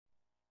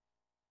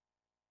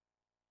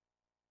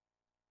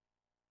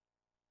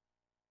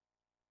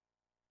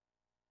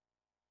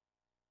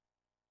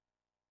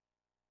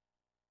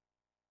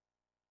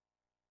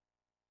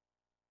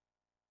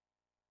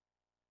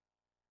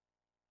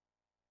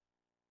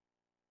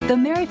The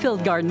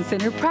Merrifield Garden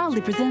Center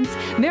proudly presents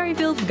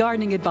Merrifield's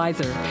Gardening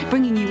Advisor,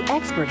 bringing you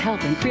expert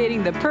help in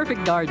creating the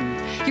perfect garden.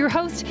 Your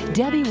host,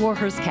 Debbie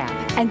Warhurst-Kapp,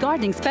 and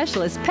gardening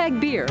specialist Peg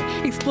Beer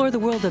explore the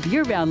world of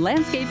year-round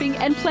landscaping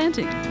and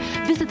planting.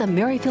 Visit the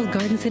Merrifield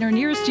Garden Center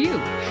nearest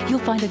you. You'll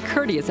find a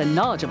courteous and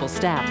knowledgeable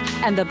staff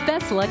and the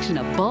best selection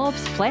of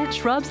bulbs, plants,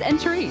 shrubs, and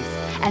trees.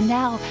 And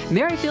now,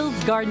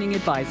 Merrifield's Gardening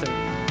Advisor.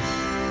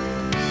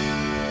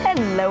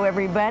 Hello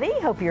everybody,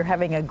 hope you're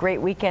having a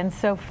great weekend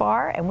so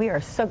far, and we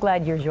are so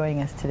glad you're joining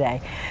us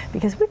today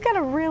because we've got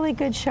a really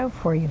good show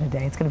for you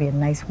today. It's going to be a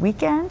nice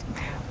weekend.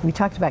 We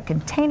talked about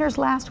containers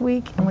last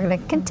week, and we're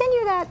going to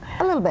continue that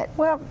a little bit.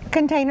 Well,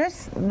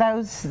 containers,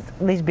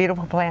 these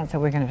beautiful plants that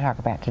we're going to talk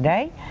about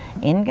today,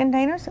 in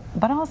containers,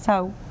 but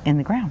also in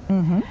the ground.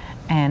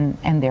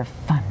 And they're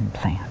fun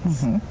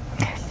plants.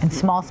 And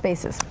small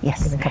spaces.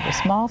 Yes. We're going to cover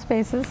small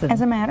spaces.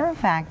 As a matter of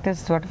fact, as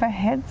sort of a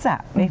heads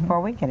up,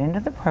 before we get into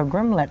the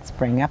program, let's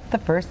bring up the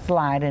first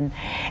slide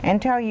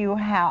and tell you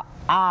how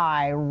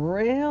I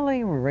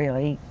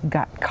really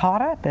got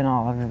caught up in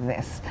all of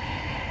this.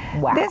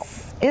 Wow.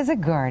 This is a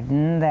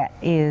garden that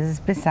is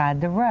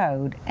beside the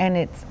road, and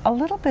it's a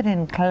little bit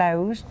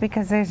enclosed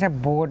because there's a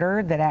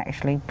border that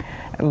actually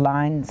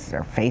lines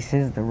or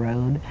faces the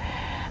road.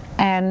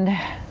 And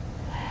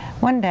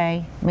one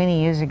day,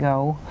 many years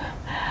ago,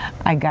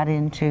 I got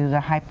into the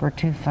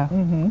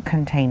Hypertufa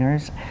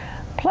containers,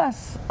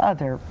 plus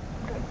other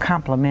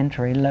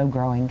complementary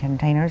low-growing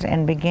containers,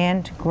 and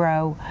began to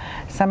grow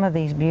some of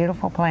these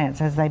beautiful plants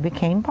as they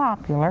became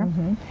popular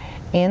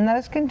in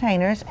those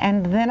containers.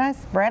 And then I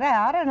spread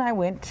out and I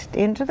went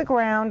into the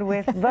ground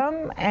with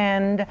them,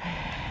 and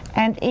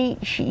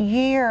each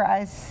year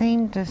I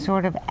seemed to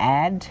sort of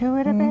add to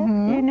it a bit,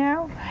 you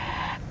know.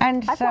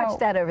 And I've watched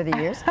that over the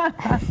years.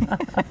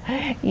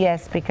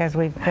 Yes, because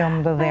we've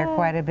filmed there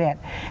quite a bit.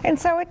 And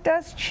so it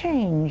does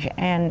change,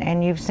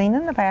 and you've seen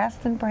in the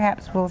past, and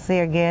perhaps we'll see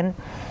again,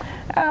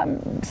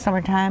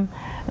 summertime,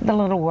 the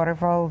little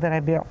waterfall that I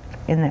built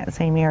in that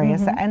same area.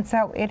 And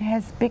so it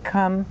has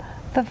become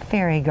the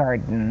fairy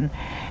garden,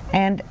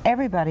 and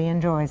everybody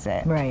enjoys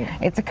it. Right.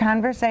 It's a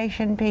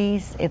conversation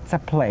piece, it's a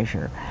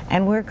pleasure,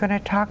 and we're going to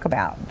talk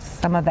about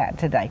some of that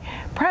today.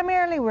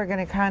 Primarily we're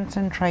going to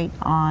concentrate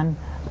on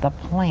the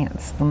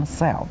plants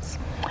themselves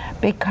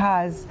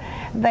because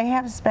they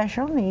have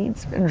special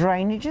needs.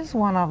 Drainage is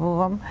one of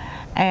them,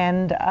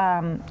 and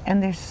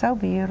they're so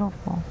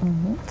beautiful.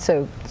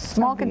 So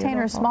small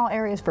containers, small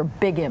areas for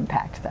big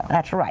impact, though.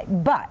 That's right.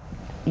 But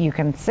you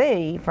can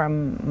see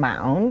from my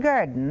own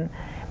garden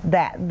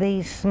that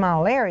these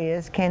small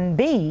areas can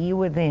be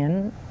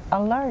within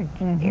a large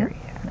area.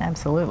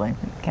 Absolutely.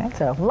 Okay.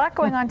 So a lot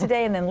going on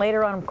today, and then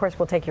later on, of course,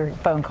 we'll take your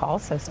phone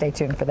calls, so stay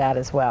tuned for that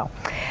as well.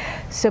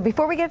 So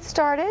before we get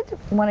started,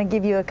 I want to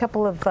give you a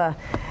couple of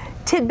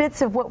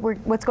tidbits of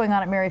what's going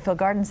on at Merrifield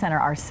Garden Center.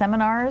 Our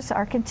seminars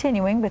are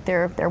continuing, but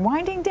they're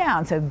winding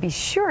down, so be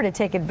sure to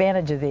take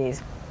advantage of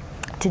these.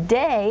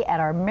 Today at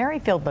our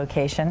Merrifield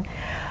location,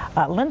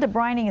 Linda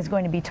Brining is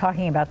going to be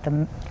talking about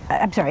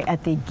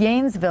at the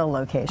Gainesville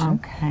location.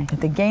 Okay. At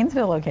the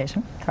Gainesville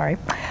location, sorry.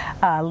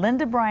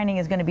 Linda Brining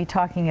is going to be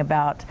talking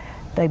about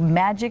the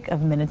magic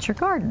of miniature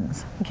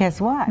gardens.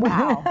 Guess what?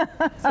 Wow.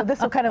 So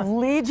this will kind of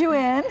lead you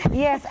in.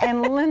 Yes,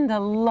 and Linda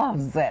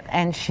loves it,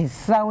 and she's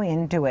so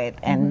into it,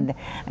 and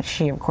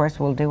she, of course,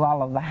 will do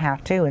all of the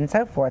how-to and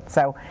so forth.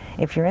 So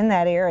if you're in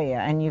that area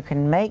and you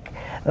can make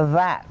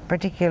that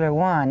particular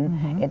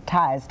one, it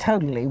ties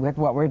totally with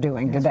what we're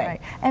doing today.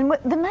 Right. And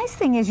the nice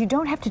thing is you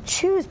don't have to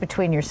choose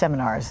between your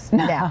seminars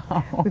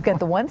now. We've got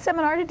the one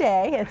seminar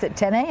today. It's at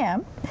 10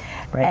 a.m.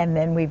 Right. And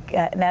then we've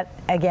got that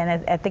again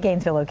at the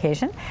Gainesville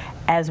location,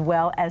 as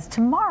well as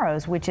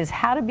tomorrow's, which is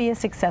how to be a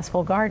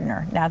successful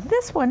gardener. Now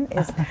this one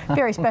is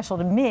very special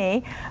to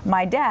me.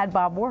 My dad,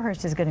 Bob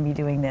Warhurst, is going to be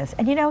doing this.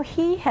 And you know,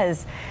 he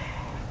has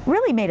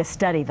really made a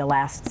study the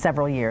last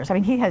several years. I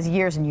mean, he has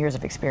years and years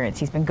of experience.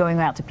 He's been going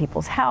out to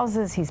people's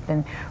houses. He's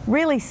been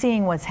really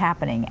seeing what's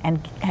happening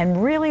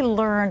and really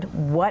learned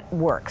what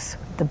works.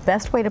 The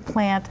best way to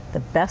plant, the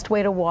best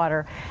way to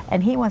water,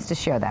 and he wants to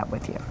share that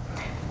with you.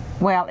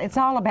 Well, it's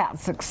all about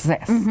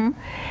success,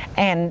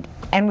 and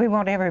we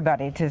want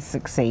everybody to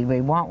succeed. We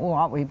want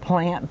what we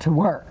plant to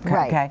work.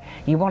 Right. Okay,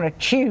 you want to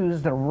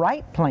choose the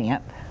right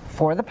plant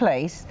for the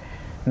place,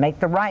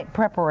 make the right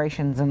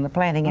preparations in the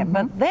planting it,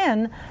 but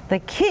then the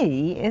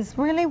key is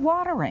really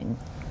watering.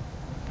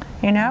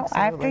 You know,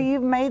 after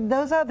you've made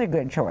those other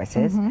good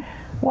choices,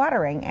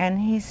 watering, and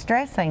he's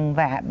stressing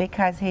that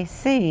because he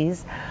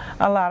sees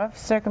a lot of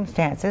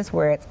circumstances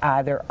where it's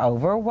either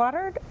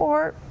overwatered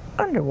or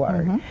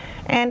underwatered,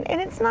 and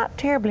it's not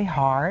terribly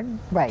hard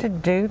to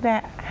do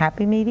that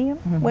happy medium,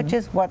 which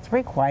is what's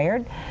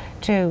required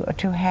to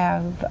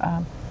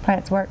have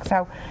plants work.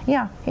 So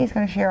yeah, he's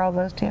going to share all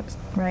those tips.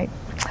 Right.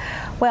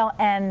 Well,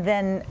 and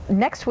then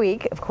next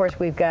week, of course,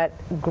 we've got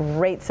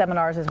great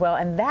seminars as well,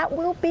 and that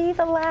will be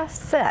the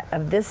last set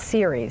of this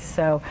series.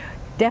 So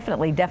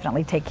definitely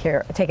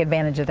take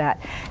advantage of that.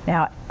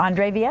 Now,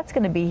 Andre Viette's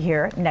going to be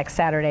here next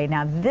Saturday.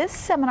 Now, this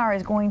seminar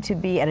is going to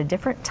be at a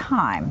different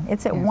time.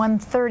 It's at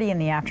 1:30 in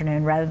the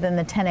afternoon rather than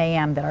the 10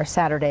 a.m. that our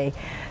Saturday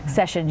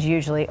sessions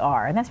usually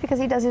are. And that's because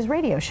he does his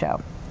radio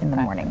show in the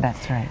morning.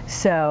 That's right.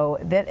 So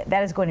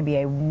that is going to be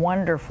a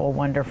wonderful,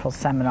 wonderful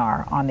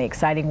seminar on the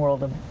exciting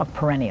world of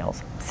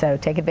perennials. So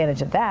take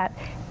advantage of that.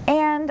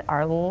 And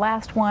our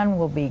last one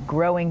will be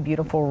growing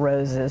beautiful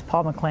roses.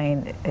 Paul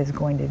McLean is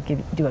going to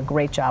do a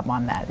great job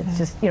on that. It's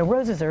just,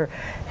 roses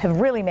have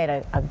really made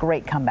a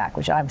great comeback,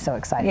 which I'm so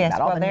excited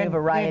about. All the new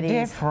varieties.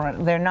 They're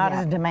different. They're not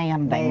as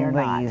demanding. They are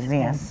not.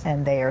 Yes.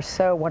 And they are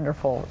so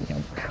wonderful.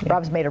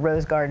 Rob's made a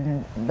rose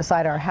garden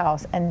beside our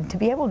house, and to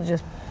be able to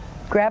just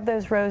grab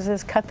those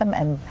roses, cut them,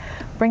 and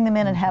bring them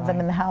in and have them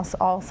in the house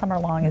all summer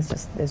long is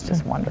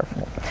just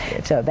wonderful.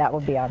 So that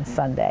will be on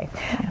Sunday.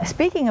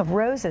 Speaking of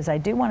roses, I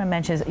do want to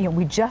mention,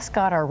 we just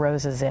got our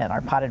roses in, our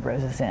potted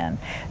roses in.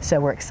 So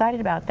we're excited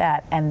about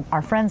that. And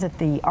our friends at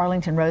the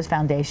Arlington Rose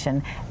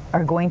Foundation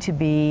are going to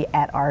be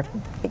at our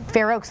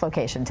Fair Oaks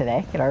location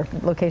today. Get our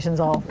locations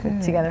all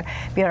together.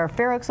 Be at our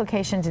Fair Oaks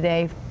location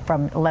today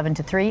from 11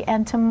 to 3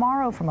 and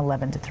tomorrow from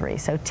 11 to 3.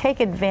 So take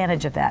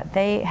advantage of that.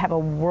 They have a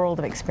world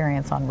of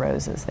experience on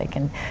roses. They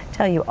can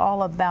tell you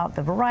all about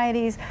the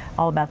varieties,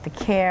 all about the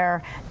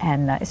care,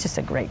 and it's just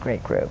a great,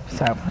 great group.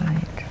 So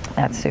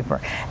that's super.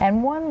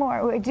 And one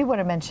more, I do want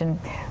to mention,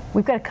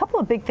 we've got a couple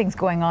of big things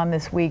going on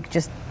this week,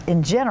 just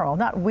in general,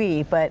 not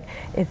we, but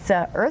it's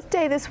Earth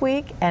Day this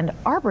week and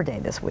Arbor Day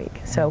this week.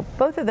 So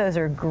both of those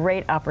are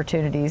great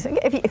opportunities.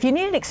 If you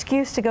need an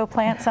excuse to go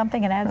plant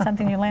something and add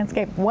something to your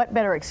landscape, what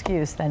better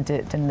excuse than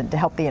to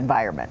help the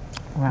environment?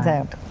 Right.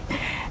 So,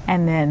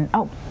 and then,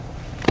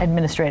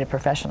 Administrative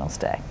Professionals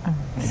Day.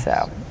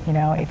 So,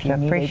 if you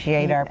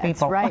appreciate our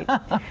people. That's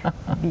right.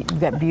 We've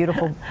got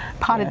beautiful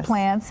potted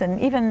plants, and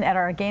even at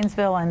our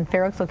Gainesville and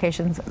Fair Oaks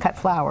locations, cut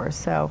flowers.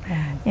 So,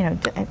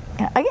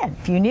 again,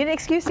 if you need an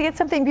excuse to get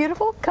something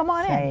beautiful, come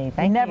on in.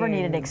 You never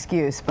need an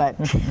excuse, but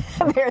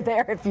they're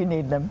there if you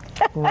need them.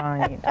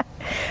 Right.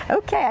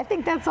 Okay, I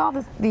think that's all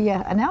the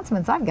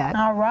announcements I've got.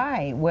 All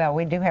right. Well,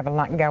 we do have a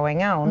lot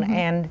going on,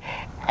 and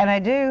I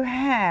do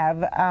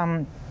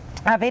have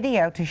a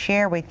video to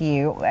share with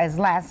you. As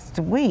last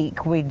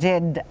week we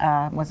did,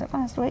 was it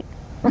last week?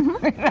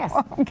 Yes.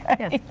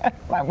 Okay. Yes.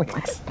 My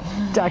weeks.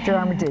 Dr.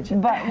 Armitage.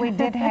 But we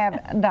did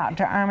have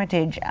Dr.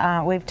 Armitage.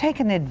 We've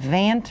taken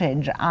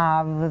advantage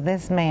of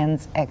this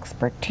man's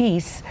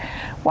expertise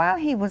while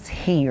he was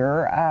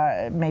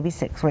here, maybe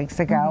 6 weeks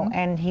ago,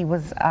 and he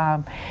was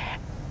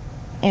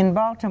in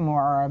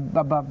Baltimore,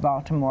 above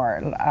Baltimore,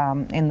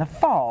 in the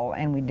fall,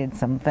 and we did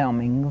some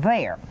filming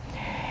there.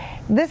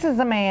 This is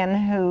a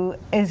man who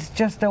is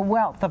just a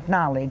wealth of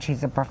knowledge.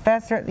 He's a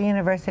professor at the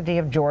University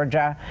of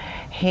Georgia.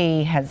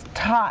 He has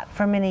taught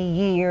for many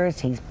years.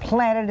 He's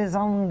planted his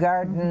own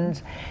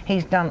gardens.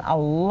 He's done a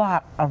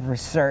lot of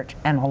research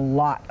and a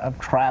lot of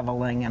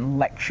traveling and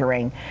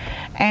lecturing.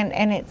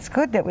 And it's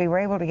good that we were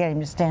able to get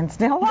him to stand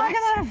still long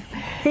enough.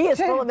 He is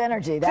full of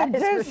energy, that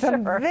is do for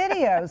some sure.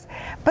 videos.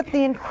 But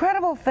the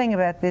incredible thing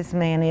about this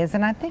man is,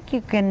 and I think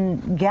you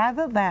can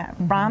gather that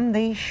from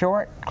these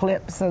short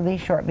clips of these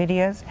short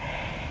videos,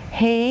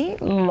 he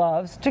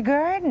loves to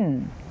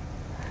garden.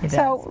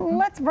 So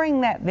let's bring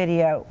that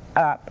video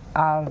up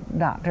of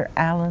Dr.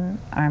 Alan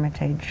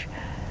Armitage.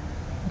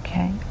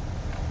 Okay.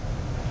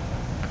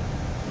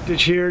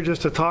 Here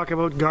just to talk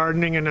about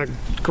gardening and a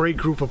great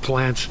group of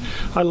plants.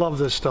 I love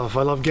this stuff.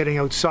 I love getting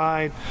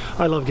outside.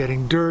 I love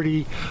getting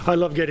dirty. I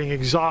love getting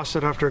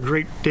exhausted after a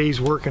great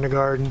day's work in a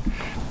garden.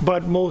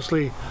 But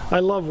mostly, I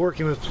love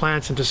working with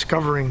plants and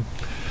discovering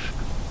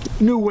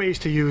new ways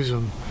to use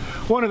them.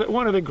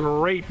 One of the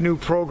great new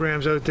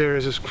programs out there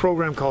is this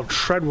program called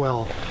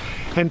Treadwell.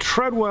 And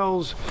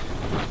Treadwell's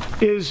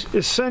is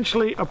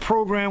essentially a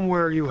program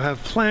where you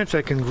have plants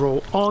that can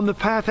grow on the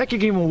path. Heck, you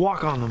can even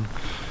walk on them.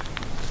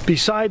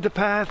 Beside the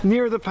path,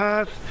 near a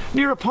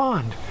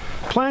pond.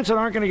 Plants that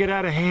aren't going to get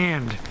out of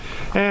hand.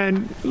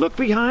 And look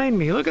behind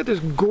me. Look at this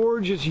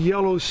gorgeous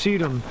yellow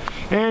sedum,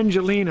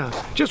 Angelina.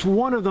 Just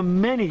one of the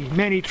many,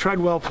 many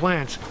Treadwell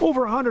plants.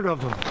 Over 100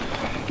 of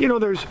them.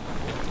 There's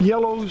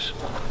yellows.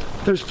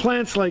 There's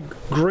plants like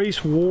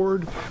Grace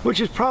Ward, which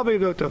is probably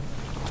the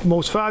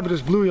most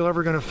fabulous blue you're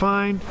ever going to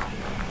find.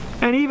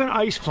 And even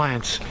ice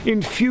plants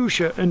in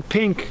fuchsia and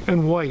pink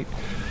and white.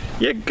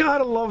 You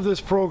gotta love this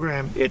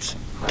program. It's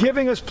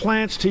giving us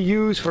plants to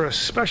use for a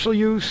special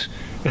use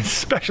in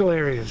special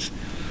areas.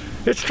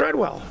 It's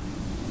Treadwell.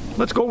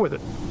 Let's go with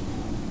it.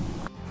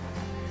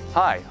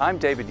 Hi, I'm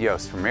David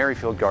Yost from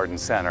Merrifield Garden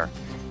Center,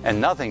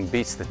 and nothing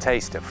beats the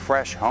taste of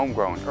fresh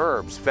homegrown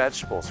herbs,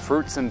 vegetables,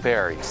 fruits, and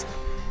berries.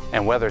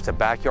 And whether it's a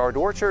backyard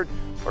orchard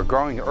or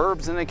growing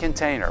herbs in a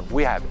container,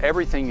 we have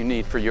everything you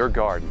need for your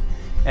garden.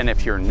 And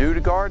if you're new to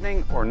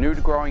gardening or new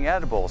to growing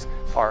edibles,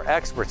 our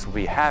experts will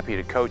be happy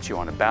to coach you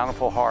on a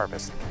bountiful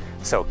harvest.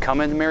 So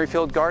come into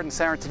Merrifield Garden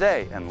Center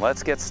today and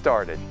let's get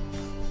started.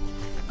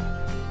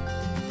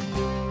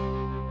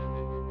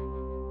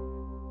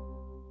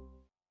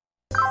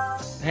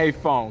 Hey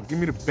phone, give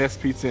me the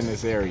best pizza in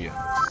this area.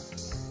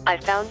 I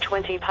found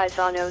 20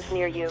 paisanos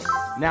near you.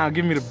 Now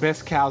give me the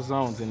best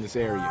calzones in this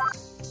area.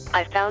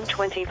 I found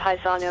 20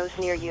 paisanos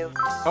near you.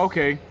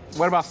 Okay,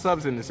 what about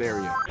subs in this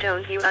area?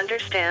 Don't you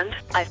understand?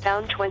 I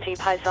found 20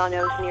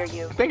 paisanos near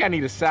you. I think I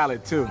need a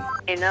salad too.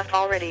 Enough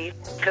already.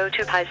 Go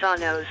to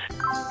Paisanos.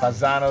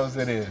 Paisanos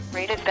it is.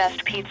 Rated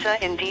best pizza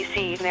in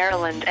DC,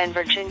 Maryland, and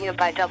Virginia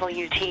by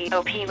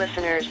WTOP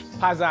listeners.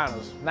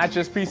 Paisanos, not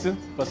just pizza,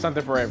 but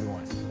something for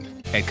everyone.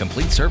 At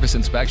Complete Service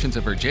Inspections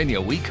of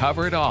Virginia, we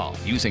cover it all.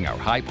 Using our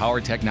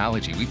high-powered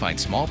technology, we find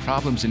small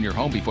problems in your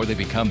home before they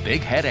become big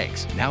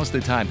headaches. Now's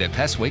the time that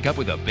pests wake up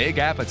with a big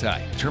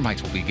appetite.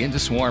 Termites will begin to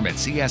swarm, and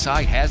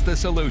CSI has the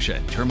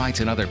solution.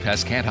 Termites and other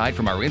pests can't hide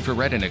from our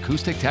infrared and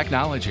acoustic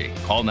technology.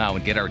 Call now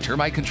and get our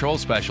Termite Control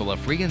Special, a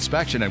free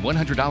inspection and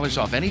 $100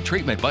 off any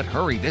treatment. But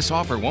hurry, this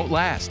offer won't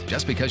last.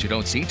 Just because you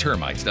don't see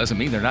termites doesn't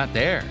mean they're not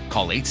there.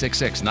 Call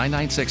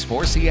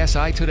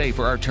 866-996-4CSI today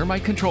for our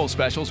Termite Control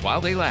Specials while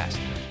they last.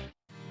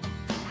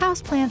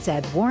 Houseplants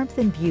add warmth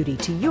and beauty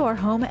to your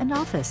home and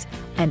office.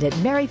 And at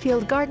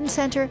Merrifield Garden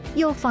Center,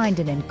 you'll find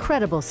an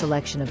incredible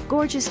selection of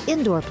gorgeous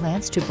indoor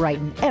plants to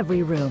brighten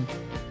every room.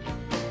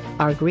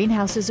 Our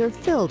greenhouses are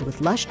filled with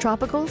lush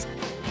tropicals,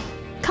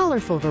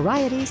 colorful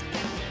varieties,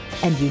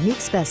 and unique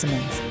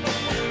specimens.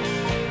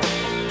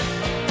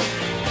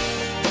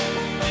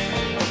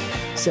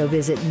 So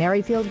visit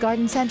Merrifield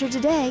Garden Center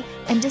today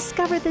and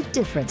discover the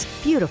difference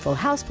beautiful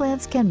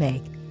houseplants can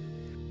make.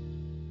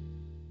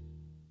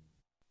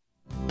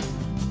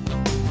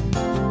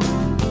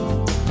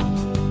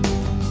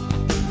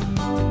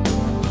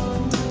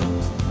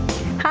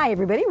 Hi,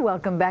 everybody.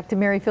 Welcome back to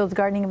Merrifield's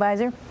Gardening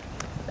Advisor.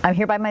 I'm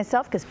here by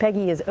myself because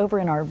Peggy is over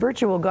in our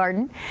virtual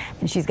garden,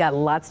 and she's got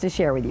lots to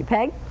share with you.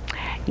 Peg?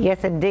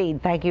 Yes,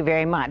 indeed. Thank you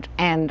very much.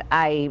 And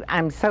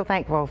I'm so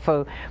thankful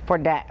for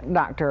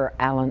Dr.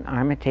 Alan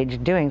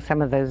Armitage doing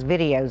some of those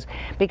videos,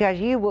 because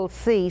you will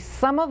see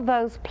some of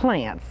those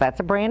plants. That's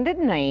a branded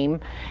name,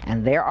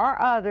 and there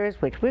are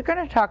others, which we're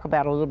going to talk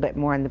about a little bit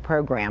more in the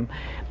program.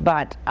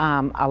 But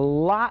a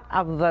lot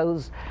of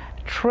those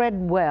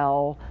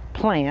Treadwell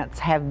plants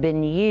have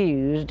been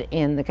used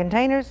in the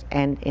containers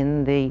and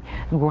in the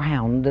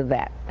ground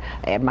that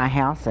at my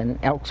house and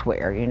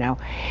elsewhere, you know.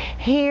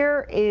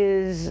 Here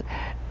is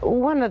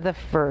one of the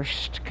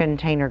first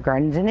container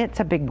gardens, and it's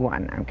a big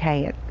one,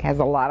 okay? It has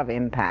a lot of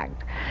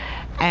impact.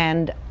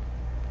 And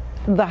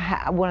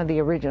one of the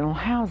original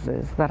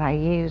houses that I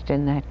used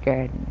in that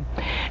garden.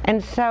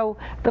 And so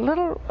the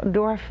little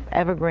dwarf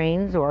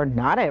evergreens, or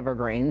not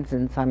evergreens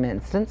in some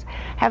instance,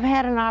 have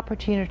had an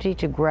opportunity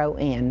to grow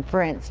in.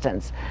 For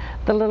instance,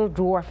 the little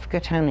dwarf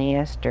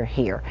cotoneaster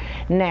here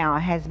now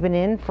has been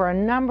in for a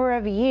number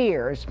of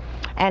years,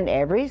 and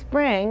every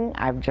spring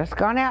I've just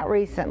gone out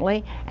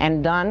recently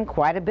and done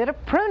quite a bit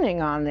of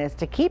pruning on this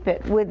to keep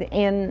it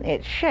within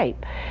its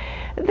shape.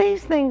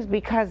 These things,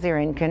 because they're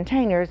in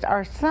containers,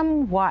 are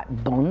somewhat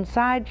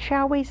bonsai'd,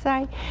 shall we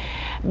say.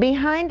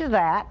 Behind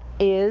that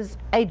is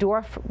a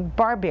dwarf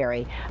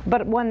barberry,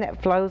 but one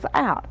that flows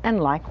out,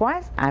 and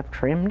likewise I've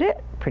trimmed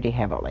it pretty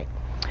heavily.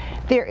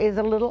 There is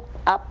a little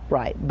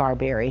upright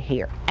barberry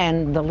here,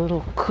 and the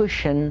little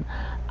cushion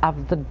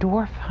of the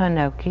dwarf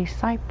hinoki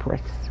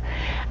cypress.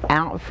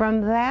 Out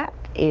from that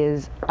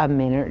is a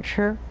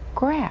miniature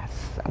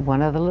grass,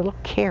 one of the little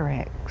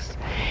carex.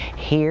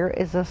 Here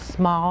is a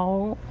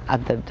small,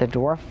 the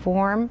dwarf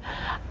form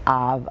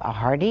of a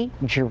hardy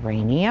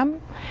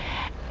geranium.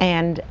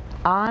 And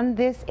on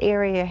this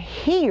area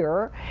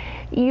here,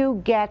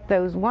 you get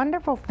those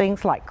wonderful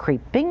things like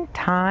creeping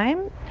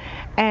thyme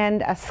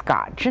and a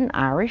Scotch and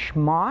Irish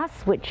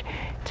moss, which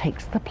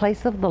takes the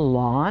place of the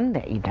lawn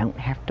that you don't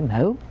have to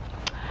mow.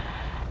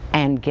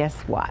 And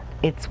guess what?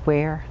 It's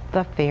where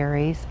the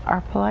fairies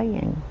are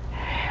playing.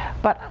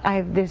 But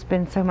there's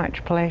been so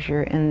much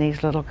pleasure in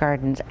these little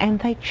gardens,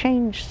 and they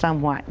change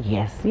somewhat.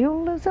 Yes,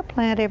 you'll lose a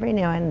plant every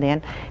now and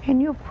then,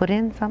 and you'll put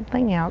in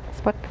something else,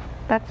 but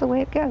that's the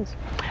way it goes.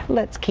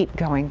 Let's keep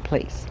going,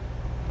 please.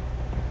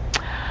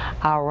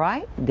 All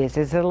right, this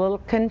is a little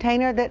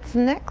container that's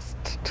next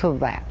to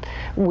that,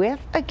 with,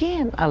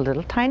 again, a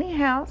little tiny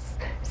house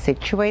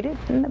situated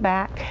in the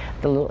back.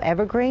 The little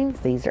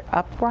evergreens, these are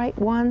upright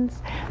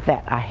ones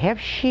that I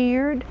have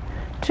sheared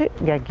to,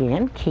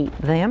 again, keep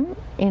them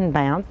in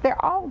bounds.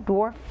 They're all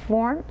dwarf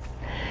forms,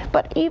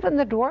 but even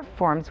the dwarf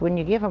forms, when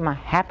you give them a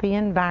happy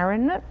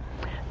environment,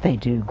 they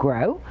do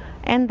grow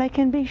and they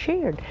can be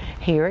sheared.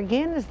 Here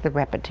again is the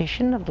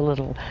repetition of the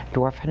little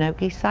dwarf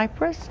hinoki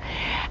cypress,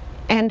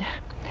 and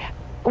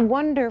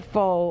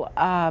wonderful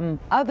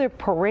other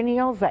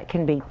perennials that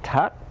can be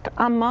tucked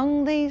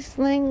among these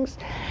things.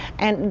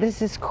 And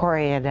this is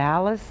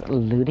Coreodalis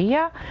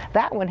lutea.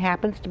 That one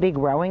happens to be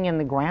growing in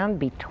the ground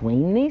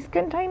between these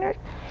containers,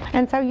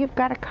 and so you've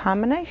got a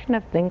combination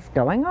of things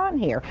going on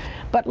here.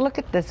 But look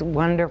at this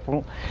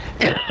wonderful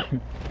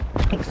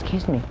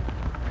excuse me,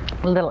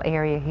 little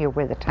area here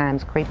where the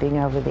thyme's creeping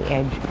over the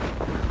edge.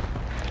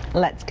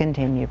 Let's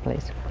continue,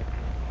 please.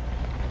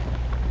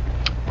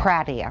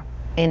 Pratia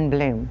in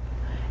bloom,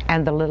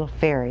 and the little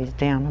fairies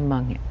down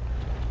among it.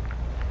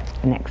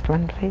 Next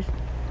one, please.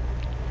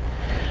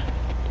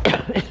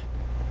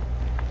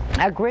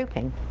 A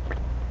grouping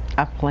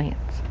of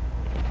plants.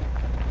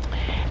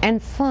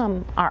 And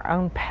some are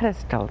on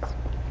pedestals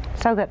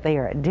so that they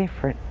are at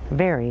different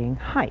varying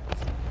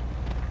heights.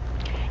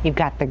 You've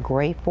got the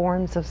gray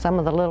forms of some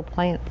of the little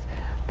plants,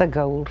 the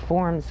gold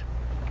forms,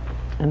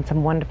 and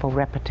some wonderful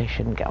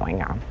repetition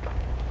going on.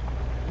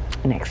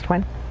 Next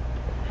one.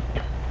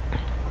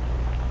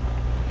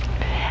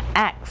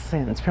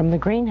 Accents from the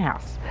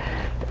greenhouse.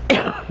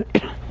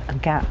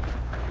 I've got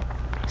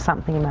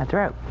something in my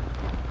throat.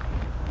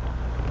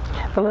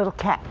 The little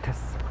cactus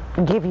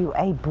give you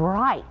a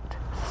bright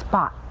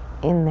spot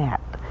in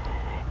that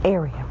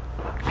area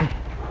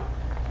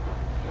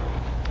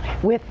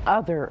with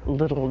other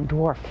little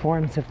dwarf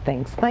forms of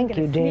things. Thank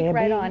you, Debbie. Sneak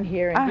right on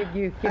here and give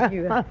you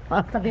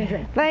something to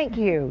drink. Thank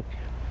you.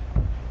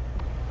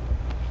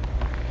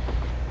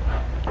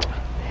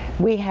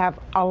 We have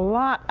a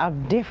lot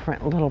of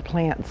different little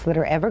plants that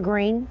are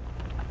evergreen,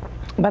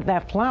 but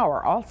that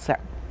flower also.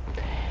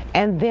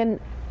 And then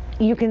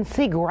you can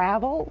see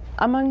gravel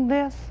among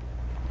this.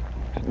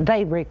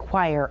 They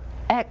require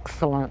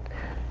excellent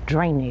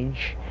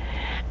drainage.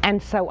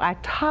 And so I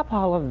top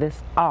all of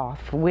this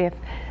off with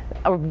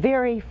a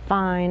very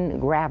fine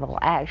gravel.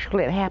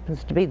 Actually, it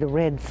happens to be the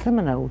red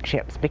Seminole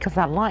chips because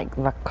I like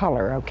the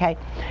color, okay?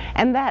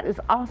 And that is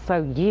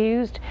also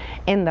used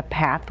in the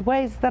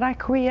pathways that I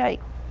create.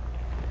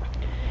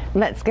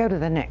 Let's go to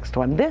the next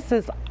one. This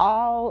is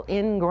all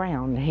in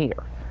ground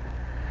here.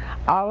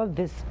 All of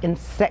this in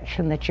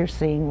section that you're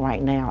seeing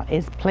right now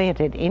is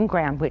planted in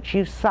ground, which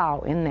you saw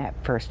in that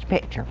first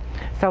picture.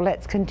 So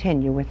let's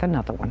continue with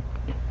another one.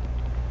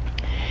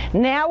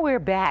 Now we're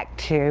back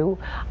to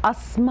a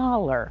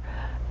smaller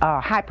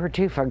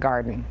Hypertufa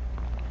garden.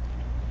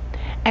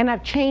 And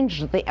I've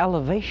changed the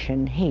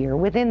elevation here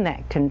within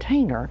that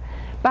container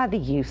by the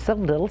use of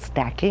little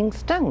stacking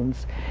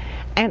stones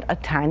and a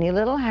tiny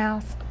little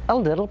house, a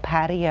little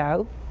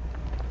patio.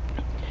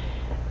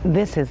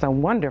 This is a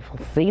wonderful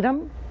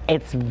sedum.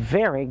 It's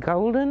very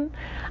golden.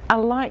 I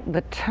like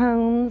the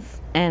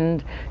tones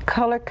and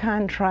color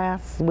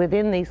contrasts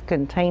within these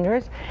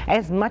containers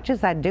as much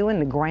as I do in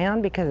the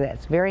ground because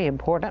that's very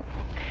important.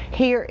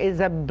 Here is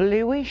a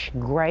bluish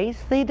gray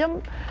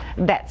sedum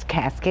that's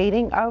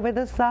cascading over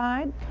the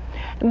side.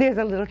 There's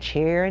a little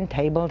chair and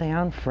table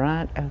down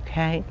front,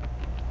 okay?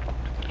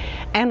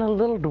 And a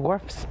little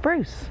dwarf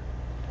spruce.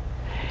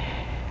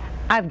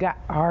 I've got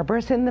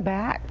arbors in the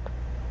back.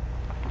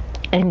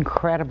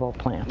 Incredible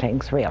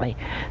plantings, really.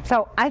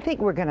 So I think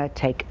we're going to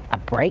take a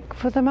break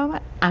for the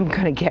moment. I'm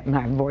going to get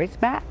my voice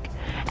back,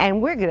 and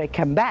we're going to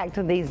come back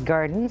to these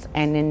gardens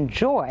and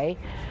enjoy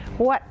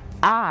what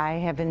I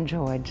have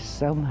enjoyed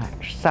so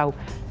much. So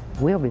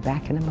we'll be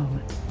back in a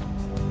moment.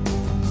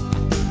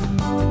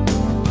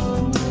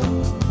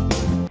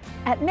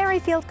 At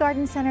Merrifield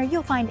Garden Center,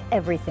 you'll find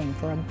everything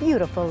for a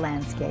beautiful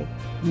landscape.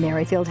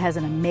 Merrifield has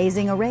an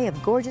amazing array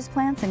of gorgeous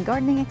plants and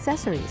gardening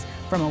accessories,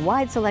 from a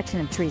wide selection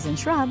of trees and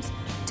shrubs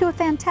to a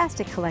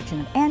fantastic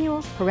collection of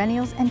annuals,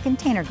 perennials, and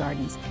container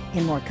gardens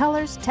in more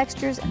colors,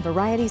 textures, and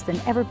varieties than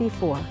ever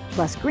before,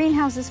 plus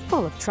greenhouses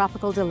full of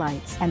tropical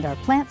delights. And our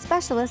plant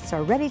specialists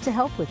are ready to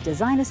help with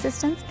design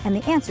assistance and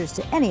the answers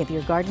to any of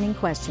your gardening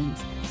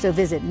questions. So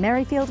visit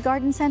Merrifield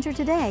Garden Center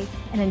today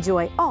and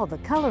enjoy all the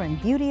color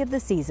and beauty of the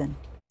season.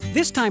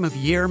 This time of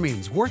year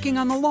means working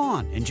on the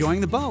lawn,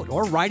 enjoying the boat,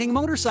 or riding a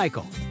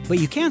motorcycle. But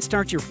you can't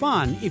start your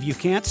fun if you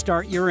can't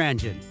start your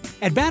engine.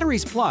 At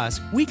Batteries Plus,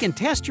 we can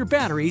test your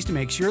batteries to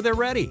make sure they're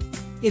ready.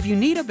 If you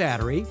need a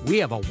battery, we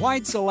have a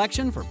wide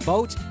selection for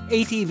boats,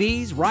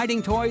 ATVs,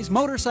 riding toys,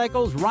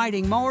 motorcycles,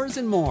 riding mowers,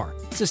 and more.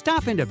 So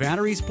stop into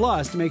Batteries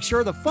Plus to make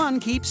sure the fun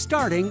keeps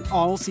starting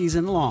all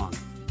season long.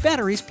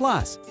 Batteries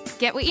Plus.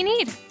 Get what you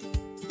need.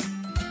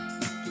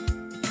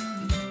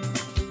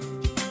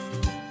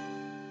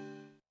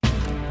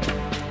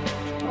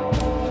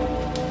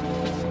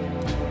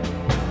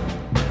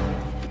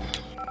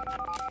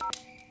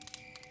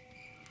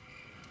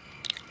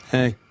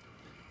 Hey,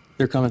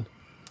 they're coming.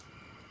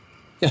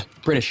 Yeah,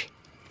 British.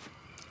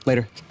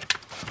 Later.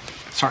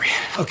 Sorry.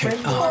 Okay.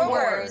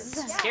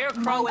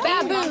 Scarecrow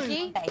and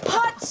baboon.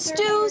 Hot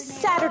stew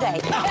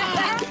Saturday.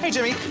 Hey,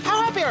 Jimmy,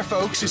 how happy are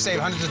folks who save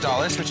hundreds of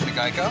dollars switching to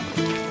Geico?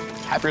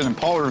 Happier than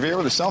Paul Revere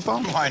with a cell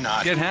phone? Why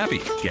not? Get happy.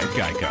 Get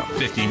Geico.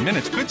 15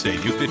 minutes could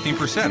save you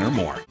 15% or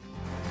more.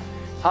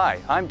 Hi,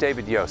 I'm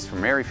David Yost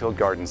from Merrifield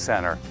Garden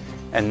Center,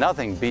 and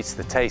nothing beats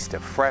the taste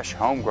of fresh,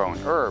 homegrown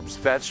herbs,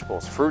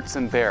 vegetables, fruits,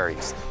 and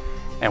berries.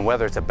 And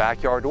whether it's a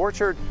backyard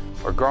orchard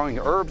or growing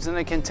herbs in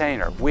a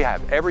container, we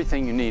have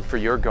everything you need for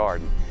your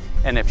garden.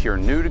 And if you're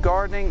new to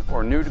gardening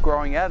or new to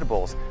growing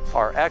edibles,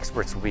 our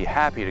experts will be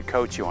happy to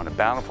coach you on a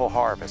bountiful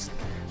harvest.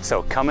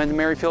 So come into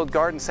Merrifield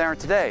Garden Center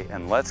today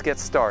and let's get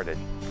started.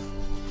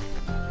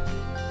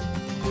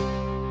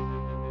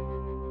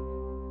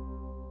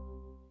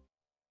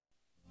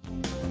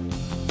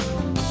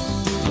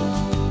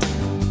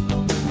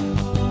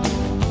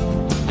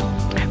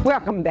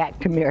 Welcome back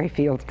to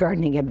Merrifield's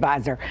Gardening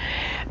Advisor.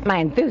 My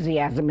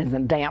enthusiasm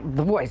isn't damp.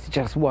 The voice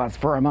just was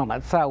for a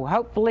moment, so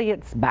hopefully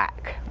it's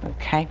back,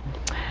 okay?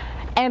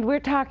 And we're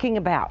talking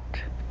about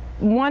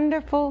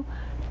wonderful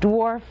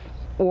dwarf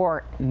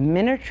or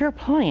miniature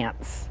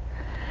plants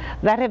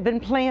that have been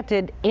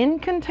planted in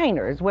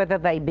containers, whether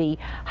they be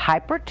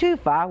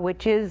hypertufa,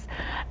 which is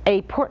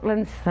a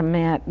Portland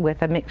cement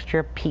with a mixture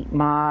of peat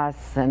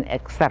moss and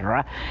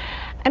etc.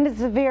 And it's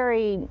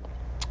very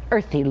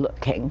earthy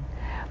looking.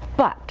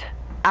 But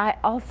I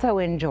also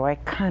enjoy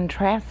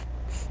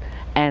contrasts,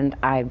 and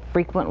I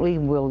frequently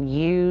will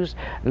use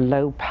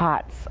low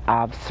pots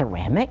of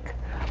ceramic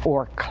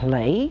or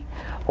clay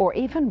or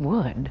even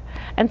wood.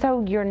 And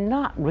so you're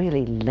not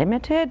really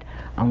limited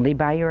only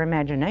by your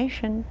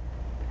imagination.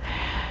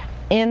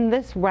 In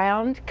this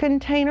round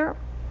container,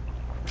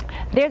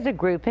 there's a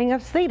grouping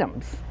of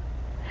sedums.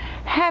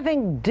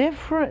 Having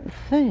different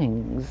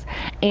things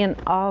in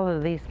all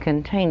of these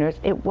containers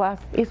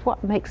is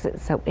what makes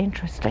it so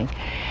interesting.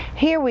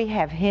 Here we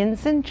have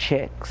hens and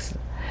chicks,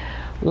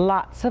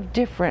 lots of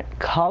different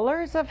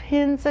colors of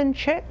hens and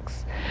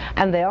chicks,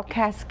 and they'll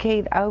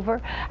cascade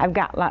over. I've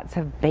got lots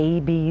of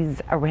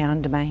babies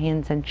around my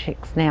hens and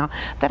chicks now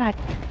that I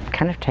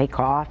kind of take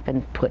off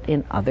and put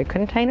in other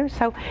containers,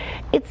 so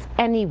it's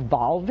an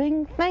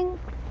evolving thing.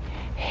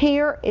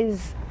 Here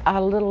is a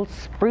little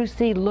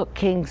sprucey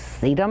looking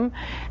sedum,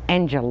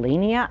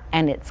 Angelina,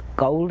 and it's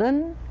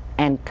golden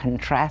and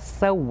contrasts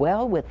so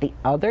well with the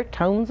other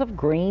tones of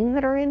green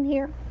that are in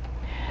here.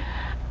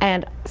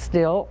 And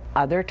still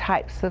other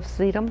types of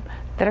sedum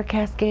that are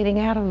cascading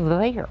out of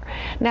there.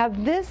 Now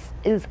this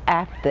is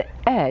at the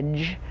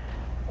edge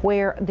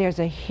where there's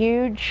a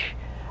huge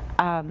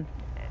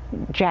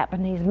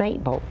Japanese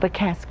maple, the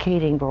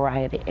cascading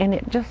variety, and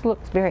it just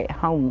looks very at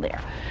home there.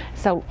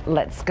 So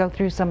let's go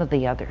through some of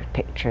the other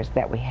pictures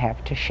that we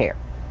have to share.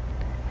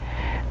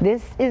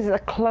 This is a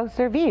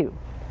closer view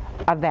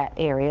of that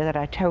area that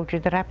I told you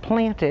that I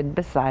planted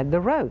beside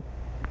the road.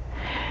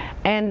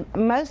 And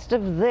most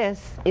of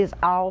this is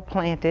all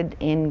planted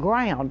in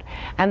ground.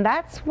 And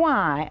that's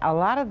why a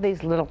lot of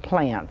these little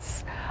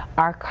plants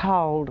are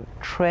called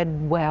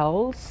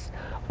treadwells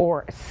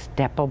or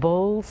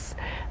steppables.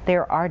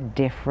 There are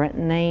different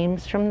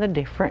names from the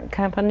different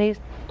companies,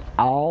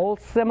 all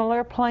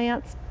similar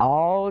plants,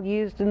 all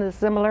used in a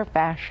similar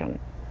fashion.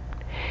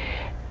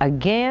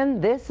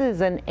 Again, this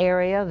is an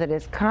area that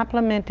is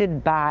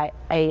complemented by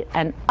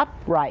an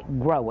upright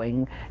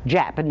growing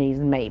Japanese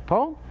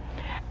maple.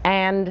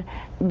 And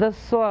the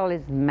soil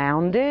is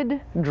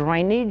mounded.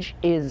 Drainage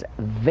is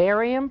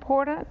very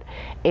important.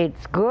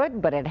 It's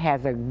good, but it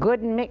has a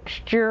good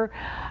mixture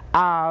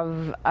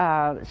of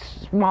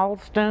small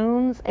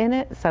stones in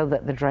it so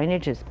that the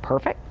drainage is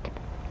perfect.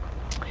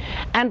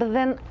 And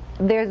then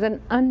there's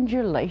an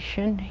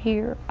undulation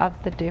here of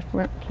the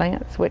different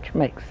plants, which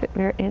makes it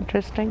very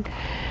interesting.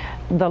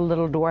 The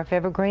little dwarf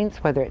evergreens,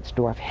 whether it's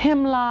dwarf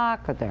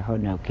hemlock or the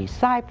Hinoki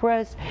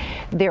cypress.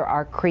 There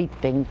are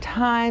creeping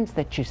thymes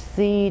that you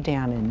see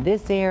down in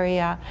this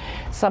area.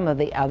 Some of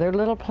the other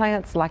little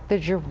plants like the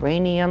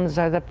geraniums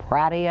or the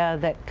pratia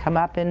that come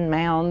up in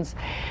mounds.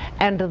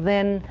 And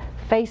then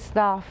faced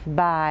off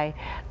by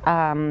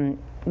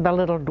the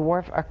little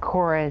dwarf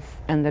acorus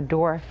and the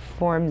dwarf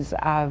forms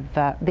of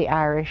the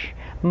Irish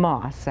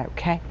moss,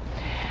 okay?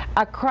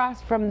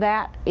 Across from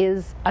that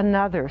is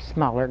another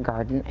smaller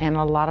garden and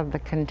a lot of the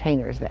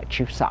containers that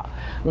you saw.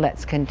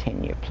 Let's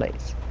continue,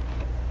 please.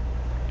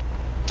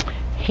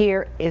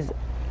 Here is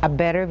a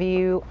better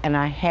view, and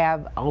I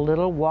have a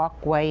little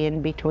walkway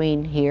in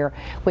between here,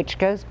 which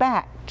goes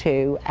back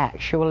to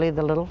actually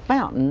the little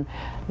fountain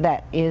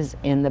that is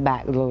in the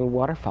back, the little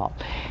waterfall.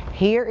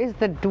 Here is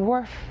the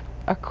dwarf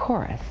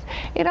acorus.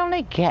 It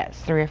only gets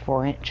 3 or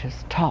 4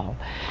 inches tall,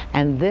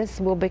 and this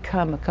will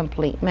become a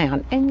complete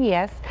mound. And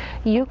yes,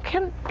 you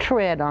can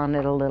tread on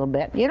it a little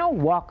bit. You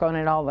don't walk on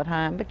it all the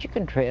time, but you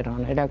can tread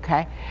on it,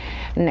 okay?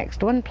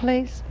 Next one,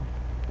 please.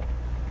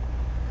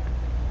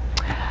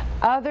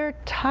 Other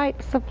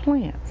types of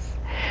plants.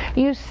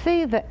 You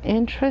see the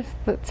interest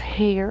that's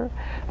here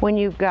when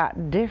you've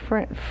got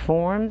different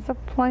forms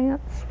of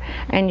plants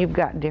and you've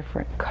got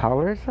different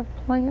colors of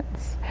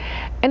plants.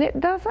 And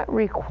it doesn't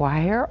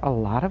require a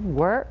lot of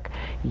work.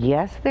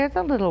 Yes, there's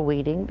a little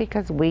weeding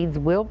because weeds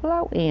will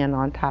blow in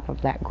on top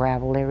of that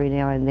gravel every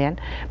now and then,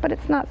 but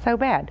it's not so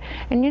bad.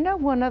 And you know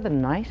one other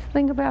nice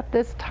thing about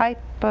this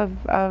type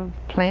of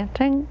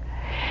planting?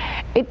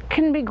 It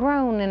can be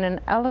grown in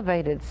an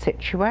elevated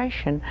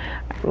situation.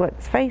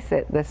 Let's face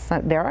it,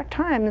 there are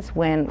times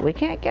when we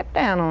can't get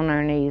down on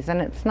our knees,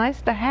 and it's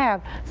nice to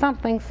have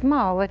something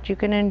small that you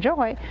can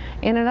enjoy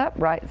in an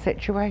upright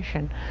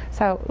situation.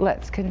 So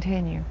let's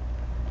continue.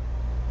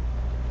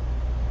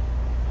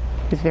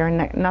 Is there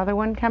another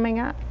one coming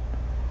up?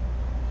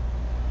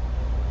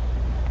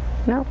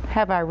 No?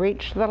 Have I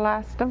reached the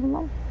last of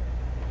them?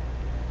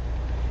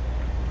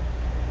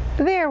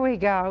 There we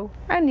go.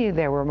 I knew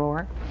there were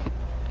more.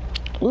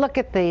 Look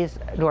at these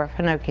dwarf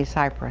Hinoki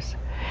cypress.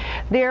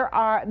 There's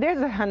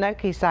a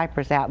Hinoki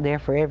cypress out there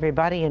for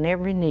everybody and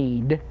every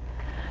need.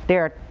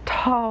 They're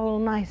tall,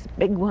 nice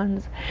big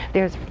ones.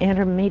 There's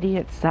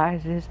intermediate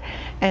sizes,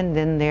 and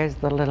then there's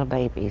the little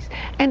babies.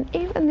 And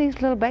even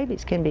these little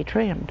babies can be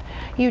trimmed.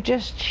 You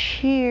just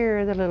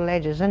shear the little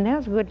edges, and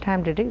now's a good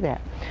time to do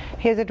that.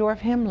 Here's a dwarf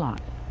hemlock.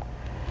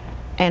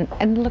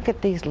 And look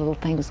at these little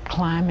things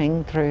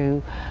climbing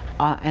through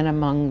and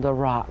among the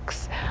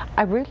rocks.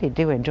 I really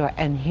do enjoy it.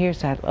 And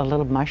here's a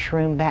little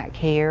mushroom back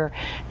here.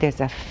 There's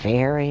a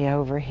fairy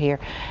over here.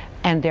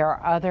 And there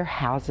are other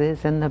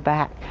houses in the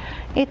back.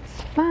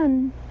 It's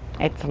fun.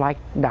 It's like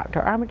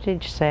Dr.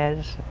 Armitage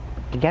says,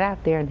 get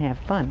out there and have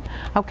fun.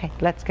 Okay,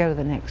 let's go to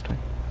the next one.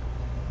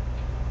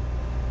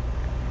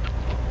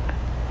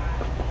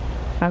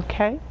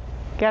 Okay,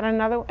 got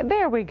another one.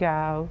 There we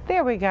go.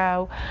 There we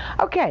go.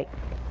 Okay.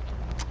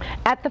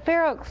 At the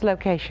Fair Oaks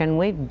location,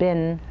 we've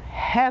been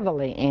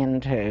heavily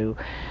into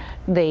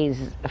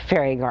these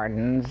fairy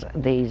gardens,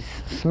 these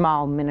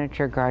small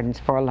miniature gardens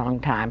for a long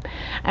time.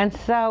 And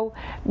so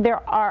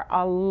there are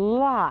a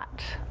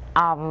lot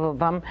of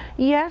them.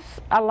 Yes,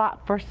 a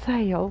lot for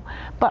sale,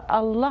 but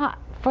a lot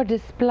for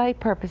display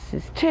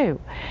purposes too.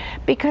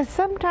 Because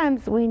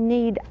sometimes we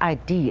need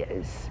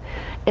ideas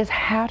is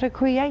how to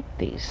create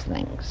these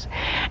things.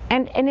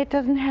 And it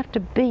doesn't have to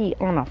be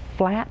on a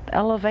flat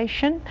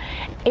elevation.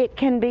 It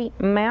can be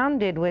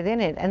mounded within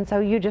it. And so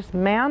you just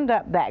mound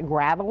up that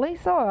gravelly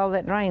soil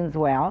that drains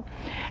well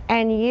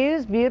and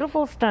use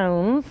beautiful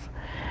stones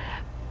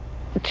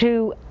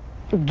to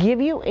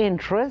give you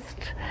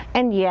interest.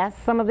 And yes,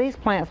 some of these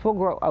plants will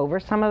grow over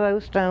some of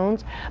those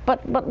stones,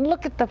 but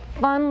look at the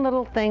fun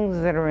little things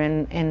that are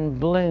in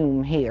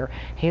bloom here.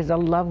 Here's a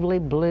lovely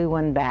blue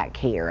one back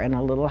here, and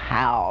a little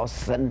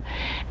house, and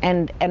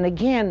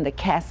again the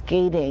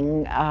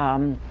cascading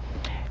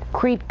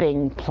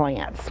creeping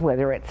plants,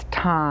 whether it's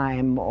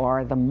thyme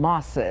or the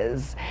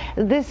mosses.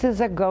 This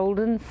is a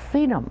golden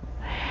sedum,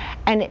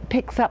 and it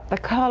picks up the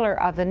color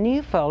of the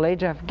new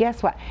foliage of,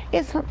 guess what?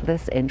 Isn't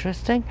this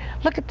interesting?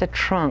 Look at the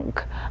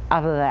trunk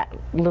of that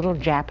little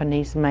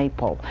Japanese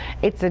maple.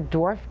 It's a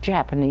dwarf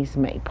Japanese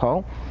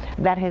maple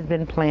that has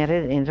been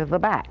planted into the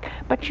back.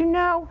 But you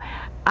know,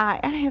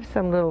 I have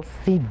some little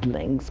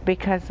seedlings,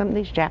 because some of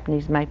these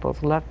Japanese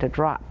maples love to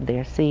drop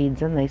their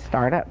seeds and they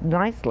start up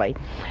nicely.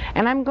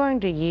 And I'm going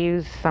to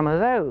use some of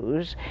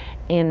those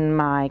in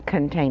my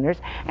containers,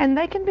 and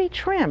they can be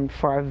trimmed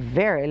for a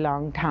very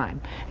long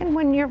time. And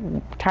when you're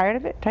tired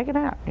of it, take it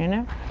out, you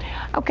know.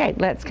 Okay,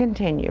 let's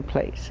continue,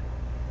 please.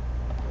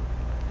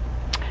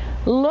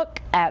 Look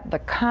at the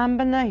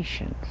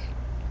combinations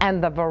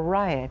and the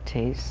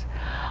varieties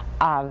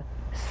of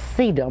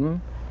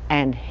sedum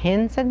and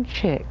hens and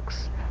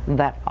chicks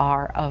that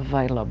are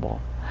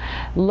available.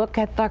 Look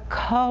at the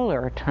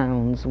color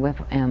tones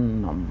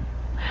within them.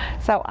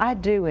 So I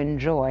do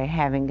enjoy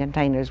having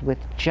containers with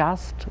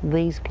just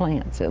these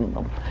plants in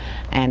them.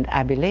 And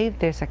I believe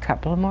there's a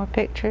couple of more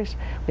pictures.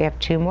 We have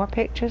 2 more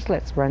pictures.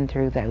 Let's run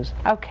through those.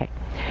 Okay.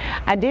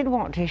 I did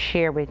want to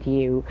share with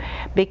you,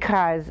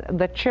 because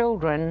the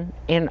children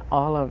in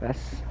all of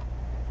us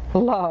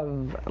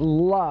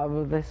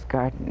love this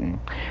garden.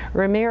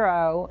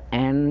 Ramiro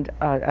and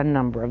a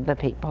number of the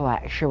people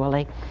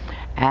actually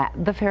at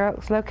the Fair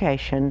Oaks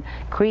location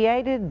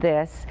created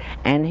this,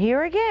 and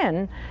here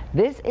again,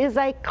 this is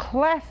a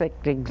classic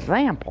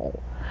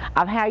example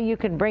of how you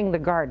can bring the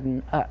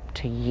garden up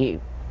to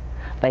you.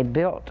 They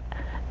built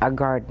a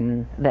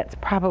garden that's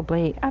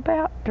probably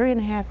about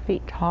 3.5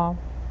 feet tall.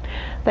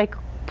 They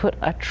put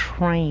a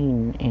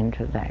train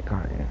into that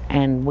garden,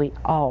 and we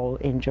all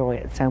enjoy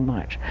it so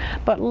much.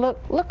 But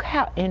look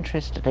how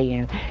interested I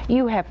am.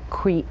 You have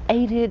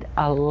created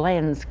a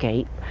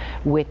landscape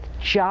with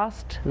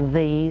just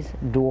these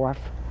dwarf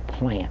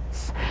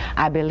plants.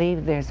 I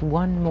believe there's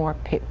one more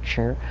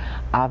picture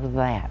of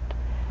that.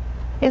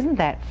 Isn't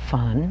that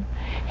fun?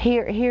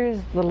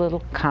 Here's the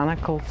little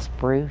conical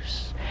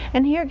spruce.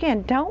 And here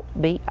again, don't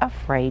be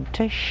afraid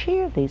to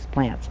shear these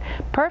plants.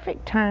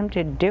 Perfect time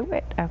to do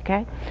it,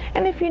 okay?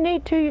 And if you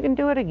need to, you can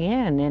do it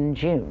again in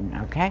June,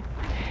 okay?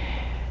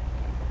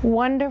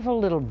 Wonderful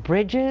little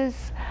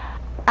bridges.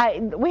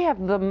 We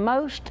have the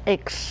most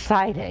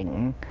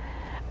exciting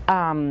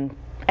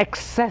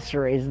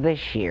accessories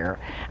this year.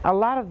 A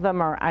lot of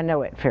them are, I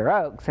know, at Fair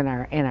Oaks in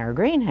our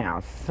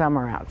greenhouse. Some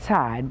are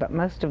outside, but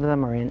most of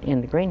them are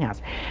in the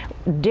greenhouse.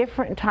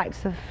 Different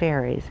types of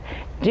fairies,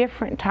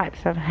 different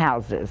types of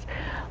houses,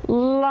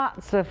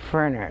 lots of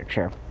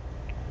furniture.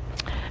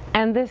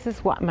 And this is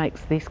what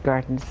makes these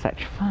gardens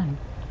such fun.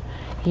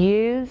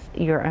 Use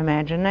your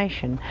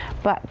imagination,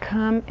 but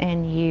come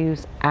and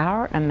use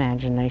our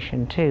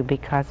imagination too,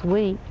 because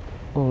we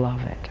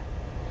love it.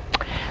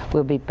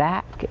 We'll be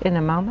back in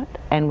a moment,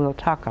 and we'll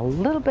talk a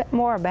little bit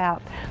more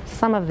about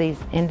some of these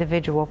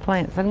individual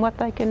plants and what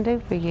they can do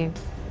for you.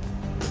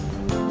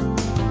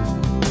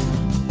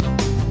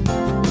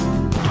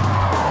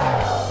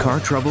 Car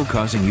trouble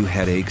causing you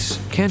headaches?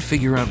 Can't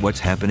figure out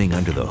what's happening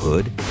under the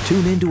hood?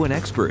 Tune into an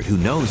expert who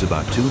knows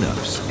about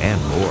tune-ups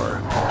and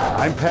more.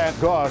 I'm Pat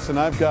Goss, and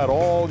I've got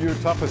all your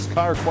toughest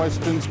car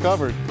questions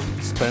covered.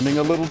 Spending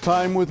a little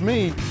time with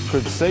me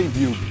could save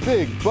you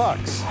big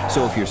bucks.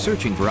 So if you're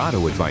searching for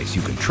auto advice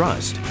you can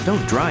trust,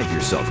 don't drive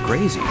yourself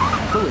crazy.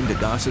 Pull into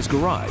Goss's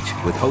Garage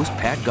with host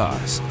Pat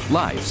Goss.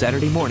 Live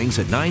Saturday mornings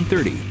at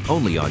 9:30,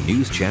 only on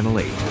News Channel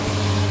 8.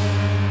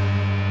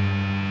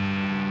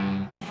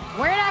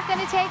 We're not going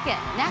to take it.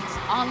 Next,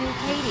 all new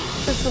Katie.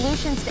 The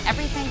solutions to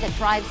everything that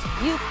drives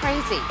you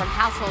crazy, from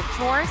household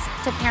chores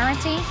to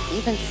parenting,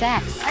 even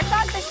sex. I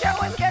thought the show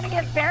was going to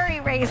get very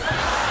racy.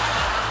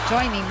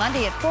 Join me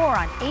Monday at 4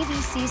 on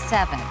ABC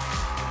 7.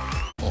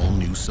 All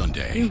new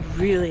Sunday. You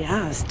really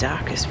are as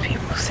dark as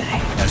people say.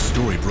 As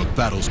Storybrooke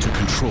battles to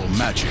control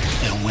magic,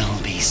 There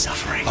will be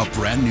suffering. a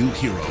brand new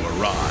hero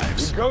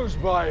arrives. It goes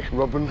by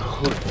Robin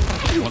Hood.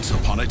 Once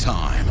Upon a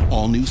Time.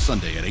 All new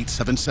Sunday at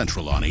 8/7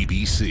 Central on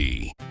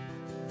ABC.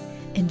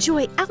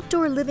 Enjoy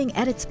outdoor living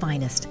at its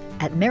finest.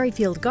 At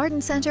Merrifield Garden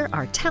Center,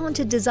 our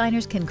talented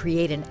designers can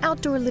create an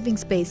outdoor living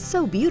space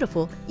so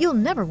beautiful you'll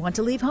never want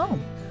to leave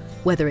home.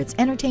 Whether it's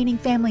entertaining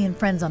family and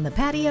friends on the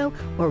patio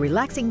or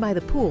relaxing by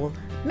the pool,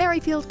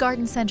 Merrifield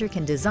Garden Center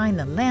can design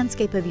the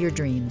landscape of your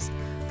dreams.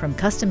 From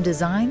custom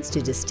designs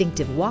to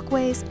distinctive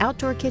walkways,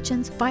 outdoor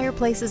kitchens,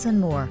 fireplaces, and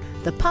more,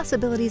 the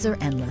possibilities are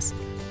endless.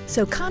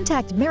 So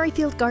contact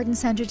Merrifield Garden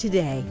Center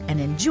today and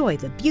enjoy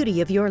the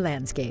beauty of your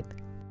landscape.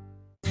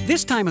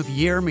 This time of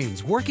year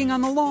means working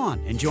on the lawn,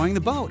 enjoying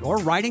the boat, or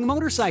riding a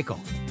motorcycle.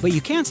 But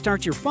you can't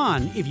start your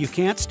fun if you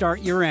can't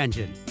start your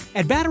engine.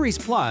 At Batteries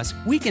Plus,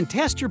 we can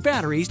test your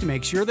batteries to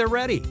make sure they're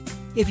ready.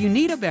 If you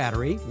need a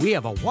battery, we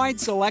have a wide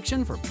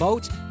selection for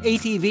boats,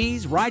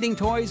 ATVs, riding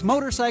toys,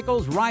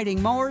 motorcycles,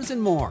 riding mowers,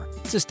 and more.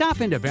 So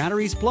stop into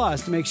Batteries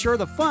Plus to make sure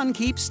the fun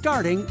keeps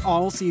starting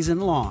all season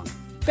long.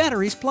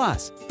 Batteries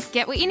Plus.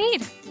 Get what you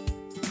need.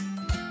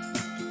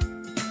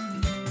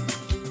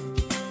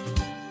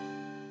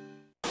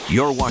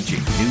 You're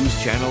watching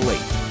News Channel 8.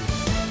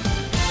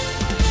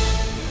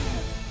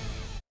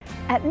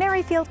 At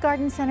Merrifield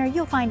Garden Center,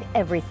 you'll find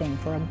everything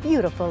for a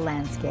beautiful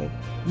landscape.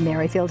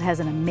 Merrifield has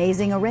an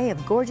amazing array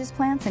of gorgeous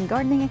plants and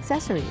gardening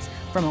accessories,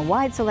 from a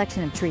wide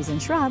selection of trees and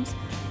shrubs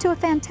to a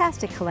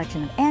fantastic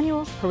collection of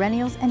annuals,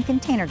 perennials, and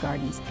container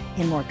gardens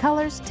in more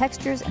colors,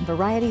 textures, and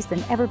varieties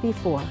than ever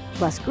before,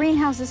 plus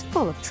greenhouses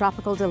full of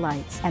tropical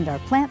delights. And our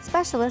plant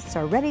specialists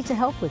are ready to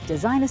help with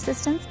design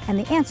assistance and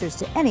the answers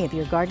to any of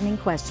your gardening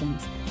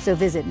questions. So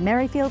visit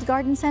Merrifield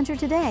Garden Center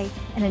today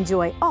and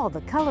enjoy all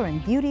the color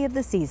and beauty of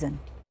the season.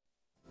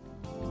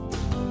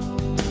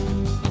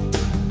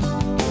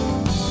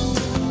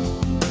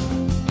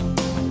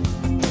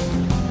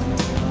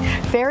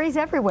 Fairies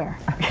everywhere.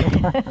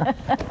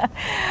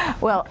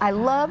 Well, I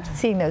loved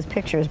seeing those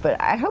pictures, but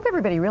I hope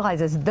everybody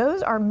realizes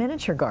those are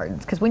miniature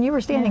gardens, because when you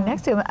were standing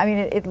next to them, I mean,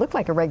 it looked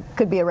like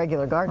could be a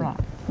regular garden. Right.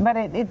 But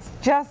it's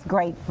just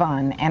great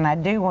fun, and I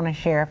do want to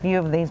share a few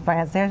of these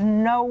plants. There's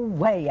no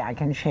way I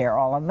can share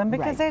all of them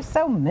because there's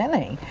so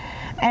many,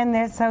 and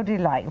they're so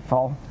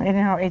delightful. You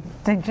know,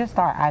 they just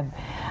are.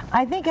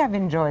 I think I've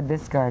enjoyed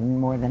this garden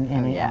more than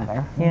any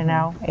other. You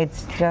know,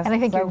 it's just. And I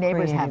think so your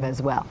neighbors creative. have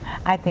as well.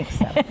 I think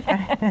so.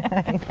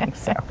 I think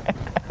so.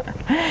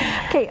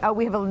 Okay,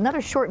 we have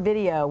another short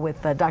video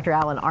with Dr.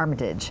 Alan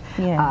Armitage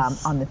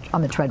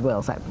on the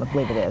treadwills, I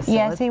believe it is. So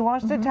yes, he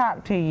wants to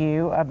talk to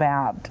you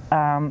about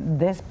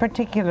this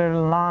particular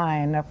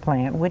line of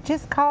plant, which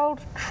is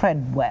called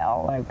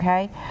Treadwell.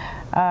 Okay,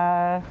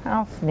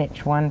 I'll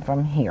snitch one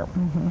from here.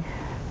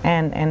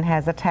 And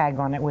has a tag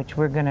on it, which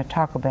we're going to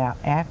talk about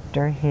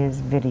after his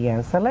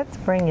video. So let's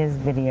bring his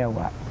video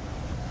up.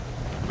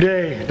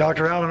 Hey,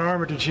 Dr. Alan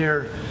Armitage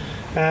here.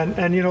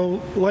 And you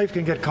know, life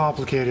can get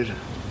complicated.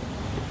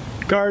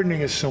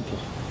 Gardening is simple.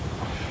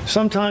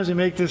 Sometimes we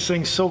make this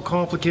thing so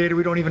complicated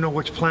we don't even know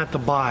which plant to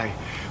buy.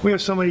 We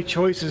have so many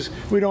choices,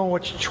 we don't know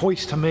which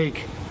choice to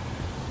make.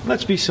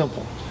 Let's be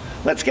simple.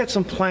 Let's get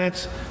some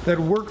plants that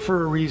work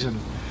for a reason.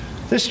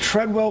 This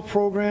Treadwell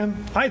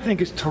program, I think,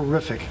 is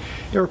terrific.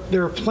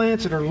 There are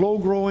plants that are low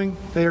growing.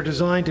 They are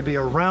designed to be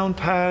around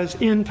paths,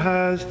 in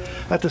paths,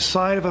 at the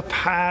side of a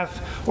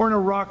path, or in a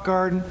rock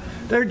garden.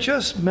 They're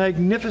just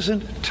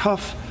magnificent,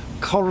 tough,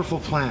 colorful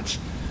plants.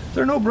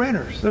 They're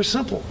no-brainers. They're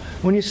simple.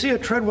 When you see a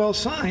Treadwell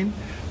sign,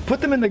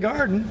 put them in the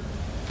garden.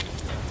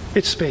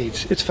 It's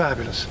spades. It's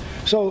fabulous.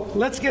 So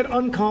let's get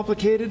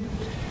uncomplicated.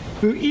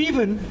 You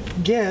even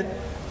get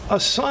a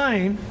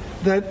sign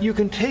that you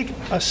can take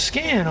a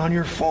scan on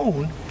your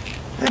phone,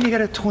 and you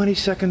get a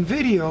 20-second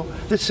video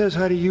that says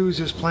how to use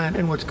this plant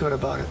and what's good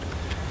about it.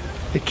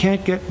 It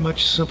can't get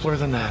much simpler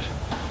than that.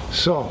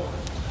 So,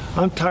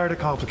 I'm tired of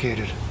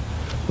complicated.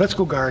 Let's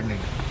go gardening.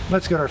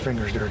 Let's get our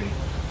fingers dirty.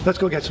 Let's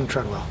go get some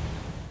Treadwell.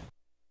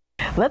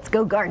 Let's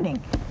go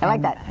gardening. I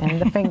like that.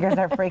 And the fingers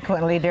are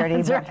frequently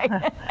dirty. That's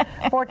right.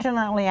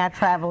 Fortunately, I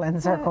travel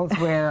in circles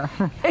where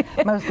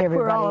most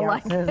everybody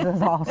else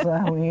is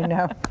also, you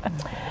know.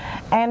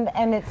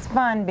 And it's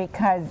fun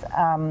because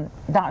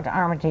Dr.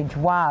 Armitage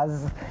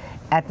was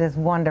at this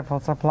wonderful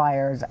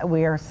suppliers.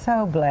 We are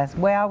so blessed.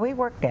 Well, we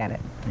worked at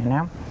it, you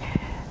know,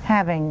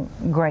 having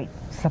great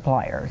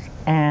suppliers.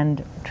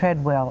 And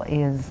Treadwell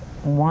is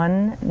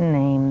one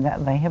name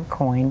that they have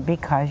coined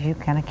because you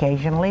can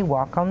occasionally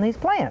walk on these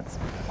plants.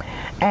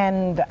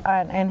 And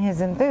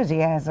his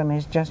enthusiasm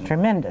is just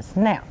tremendous.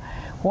 Now,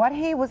 what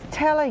he was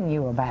telling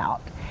you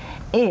about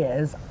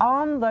is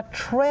on the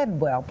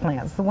Treadwell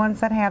plants, the ones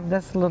that have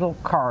this little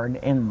card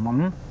in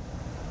them,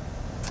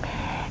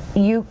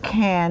 you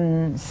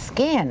can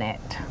scan it,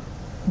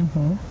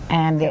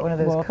 and Get it one of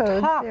those will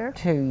codes talk there.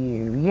 to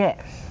you. Yes.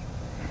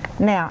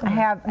 Now,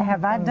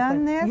 have I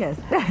done this? Yes.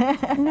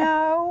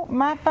 No,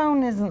 my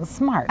phone isn't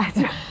smart.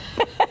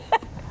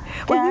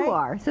 Well, you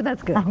are, so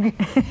that's good.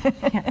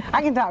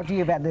 I can talk to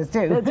you about this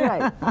too. That's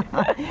right.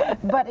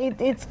 But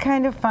it's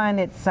kind of fun.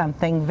 It's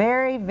something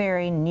very,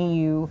 very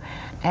new,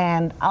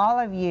 and all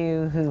of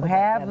you who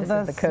have this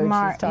the is the code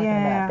smart, she's talking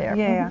about there.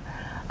 yeah,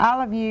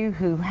 all of you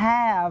who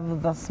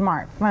have the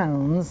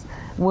smartphones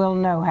will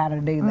know how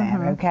to do that.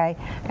 Okay,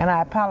 and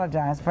I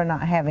apologize for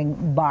not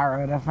having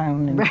borrowed a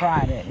phone and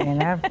tried it. You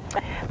know,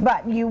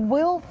 but you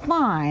will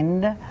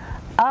find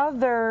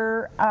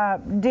other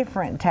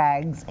different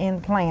tags in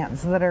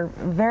plants that are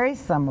very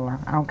similar,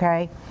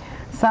 okay?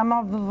 Some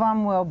of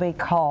them will be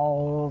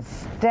called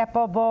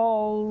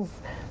steppables,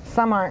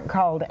 some aren't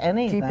called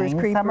anything. Jeepers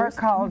creepers. Some are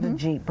called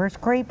Jeepers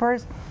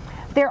creepers.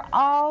 They're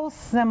all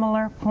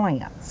similar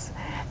plants.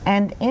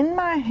 And in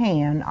my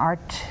hand are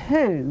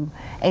two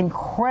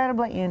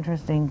incredibly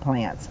interesting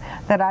plants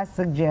that I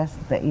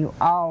suggest that you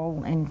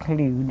all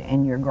include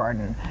in your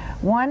garden.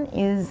 One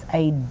is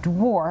a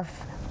dwarf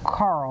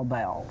coral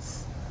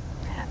bells.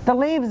 The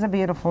leaves are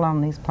beautiful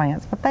on these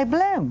plants, but they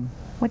bloom,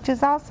 which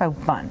is also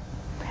fun.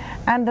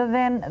 And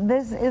then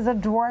this is a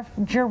dwarf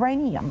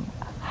geranium,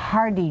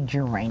 hardy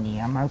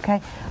geranium,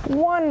 okay?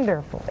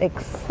 Wonderful,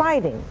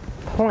 exciting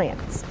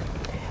plants.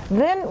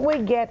 Then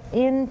we get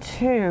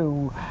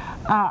into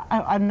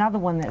another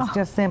one that's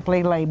just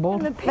simply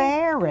labeled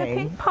fairy. The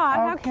pink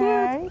pot, okay?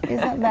 how cute.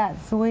 Isn't that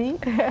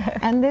sweet?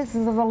 And this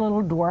is a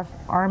little dwarf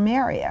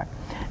armeria.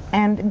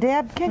 And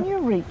Deb, can you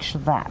reach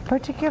that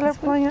particular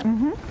plant?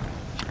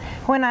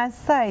 When I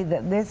say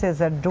that this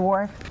is a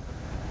dwarf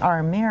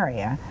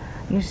armeria,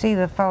 you see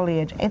the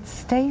foliage, it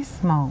stays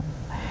small.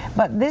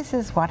 But this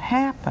is what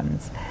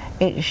happens.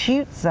 It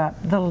shoots up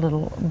the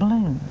little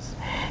blooms.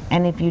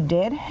 And if you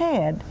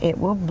deadhead, it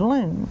will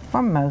bloom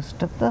for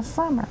most of the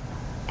summer.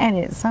 And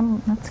it's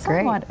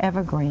somewhat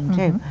evergreen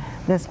too.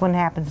 This one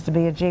happens to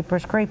be a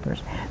Jeepers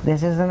creepers.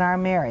 This is an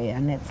armeria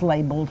and it's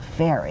labeled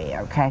fairy,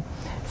 okay?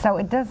 So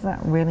it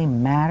doesn't really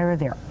matter.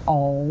 They're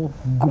all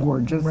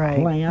gorgeous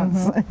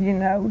plants, you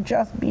know,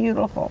 just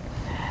beautiful.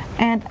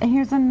 And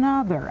here's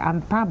another.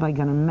 I'm probably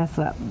going to mess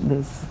up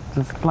this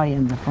display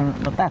in the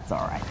front, but that's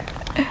all right.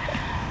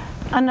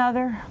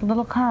 Another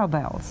little coral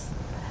bells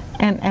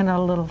and a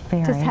little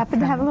fairy. Just happen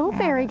to have a little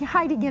fairy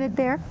hiding in it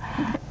there.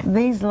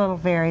 These little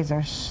fairies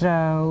are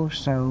so,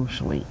 so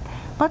sweet.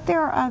 But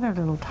there are other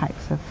little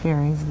types of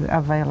fairies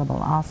available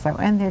also,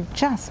 and they're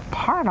just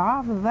part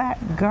of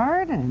that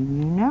garden,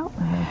 you know?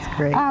 That's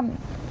great.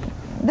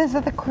 These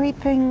are the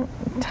creeping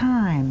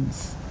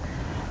times.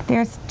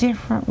 There's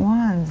different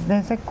ones.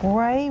 There's a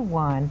gray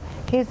one.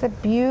 Here's a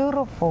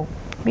beautiful,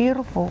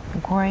 beautiful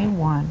gray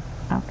one.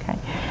 Okay,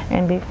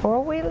 and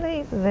before we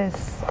leave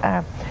this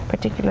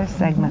particular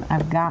segment,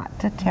 I've got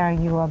to tell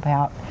you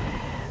about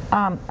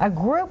a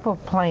group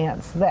of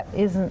plants that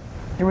isn't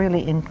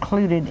really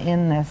included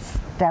in this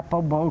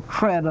steppable,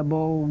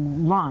 treadable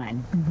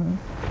line.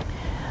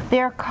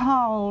 They're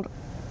called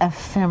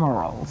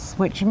ephemerals,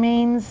 which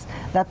means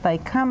that they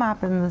come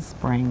up in the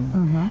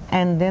spring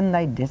and then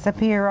they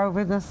disappear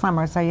over the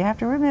summer. So you have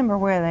to remember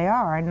where they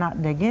are and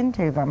not dig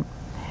into them.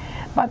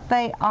 But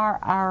they are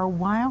our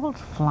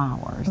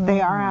wildflowers. They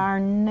are our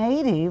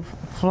native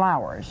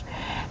flowers.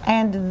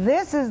 And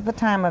this is the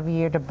time of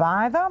year to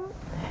buy them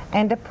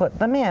and to put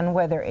them in,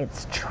 whether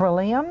it's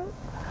trillium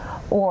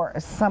or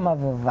some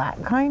of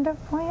that kind of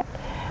plant.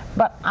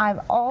 But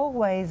I've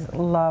always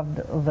loved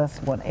this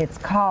one. It's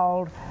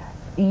called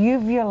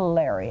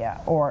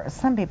uvularia, or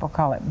some people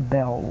call it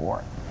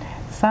bellwort.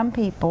 Some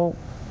people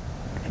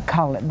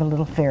call it the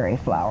little fairy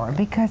flower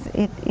because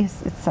it's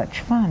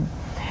such fun.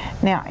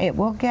 Now, it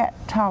will get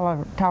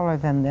taller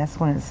than this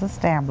when it's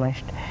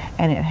established,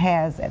 and it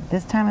has, at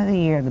this time of the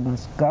year, the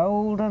most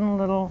golden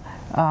little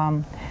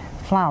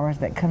flowers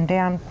that come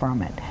down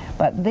from it.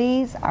 But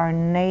these are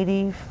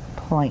native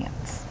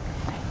plants.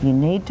 You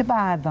need to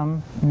buy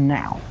them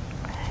now.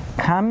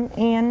 Come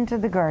into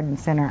the garden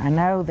center. I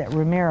know that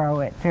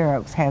Ramiro at Fair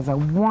Oaks has a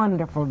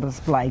wonderful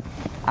display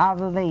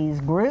of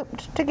these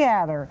grouped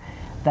together.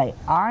 They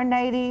are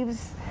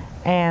natives,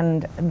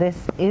 and this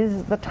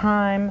is the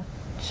time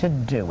to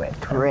do it.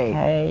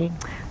 Great.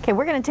 Okay,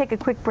 we're going to take a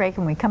quick break,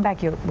 and when we come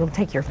back, we'll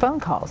take your phone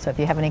call. So if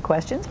you have any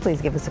questions,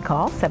 please give us a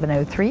call,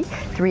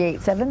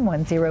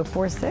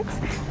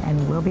 703-387-1046,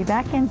 and we'll be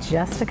back in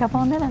just a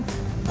couple of minutes.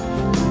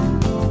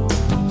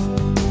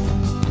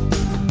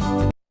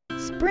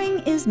 Spring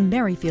is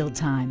Merrifield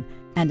time,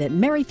 and at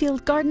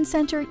Merrifield Garden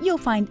Center, you'll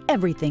find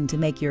everything to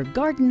make your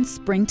garden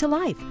spring to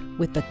life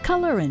with the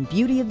color and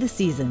beauty of the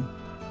season.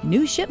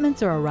 New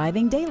shipments are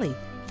arriving daily.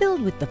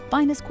 filled with the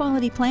finest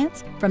quality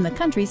plants from the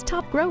country's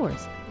top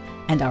growers.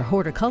 And our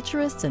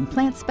horticulturists and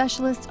plant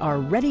specialists are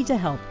ready to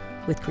help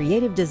with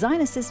creative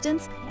design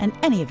assistance and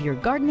any of your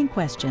gardening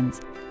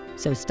questions.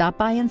 So stop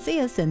by and see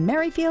us in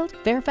Merrifield,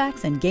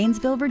 Fairfax, and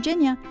Gainesville,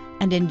 Virginia,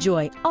 and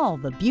enjoy all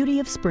the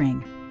beauty of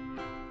spring.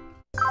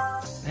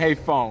 Hey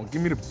phone,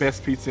 give me the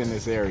best pizza in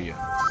this area.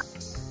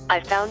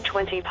 I found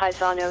 20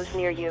 paisanos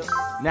near you.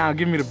 Now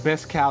give me the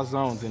best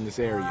calzones in this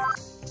area.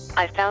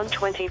 I found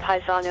 20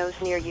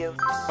 paisanos near you.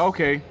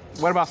 Okay,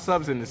 what about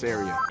subs in this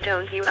area?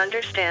 Don't you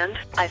understand?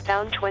 I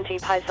found 20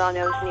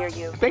 paisanos near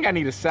you. I think I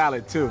need a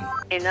salad too.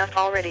 Enough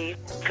already.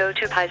 Go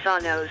to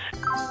Paisanos.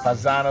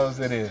 Paisanos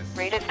it is.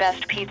 Rated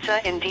best pizza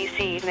in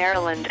DC,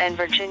 Maryland, and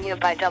Virginia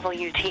by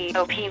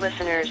WTOP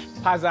listeners.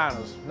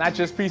 Paisanos, not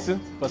just pizza,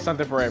 but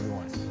something for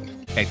everyone.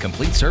 At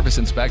Complete Service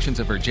Inspections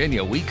of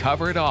Virginia, we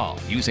cover it all.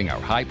 Using our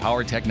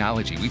high-powered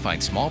technology, we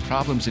find small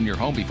problems in your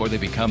home before they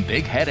become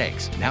big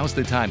headaches. Now's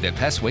the time that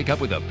pests wake up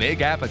with a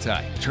big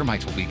appetite.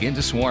 Termites will begin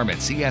to swarm, and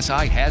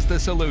CSI has the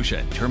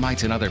solution.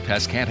 Termites and other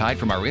pests can't hide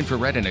from our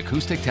infrared and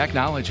acoustic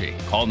technology.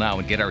 Call now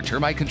and get our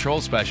Termite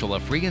Control Special, a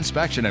free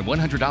inspection and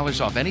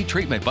 $100 off any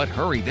treatment. But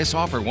hurry, this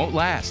offer won't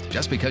last.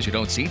 Just because you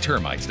don't see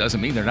termites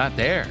doesn't mean they're not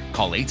there.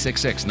 Call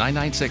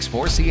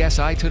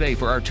 866-996-4CSI today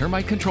for our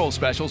Termite Control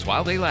Specials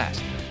while they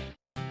last.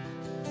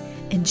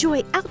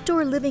 Enjoy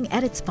outdoor living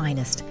at its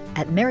finest.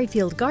 At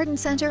Merrifield Garden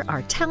Center,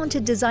 our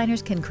talented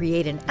designers can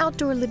create an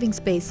outdoor living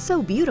space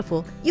so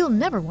beautiful you'll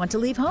never want to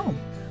leave home.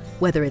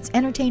 Whether it's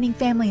entertaining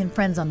family and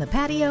friends on the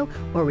patio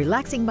or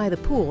relaxing by the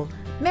pool,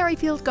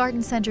 Merrifield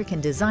Garden Center can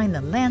design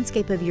the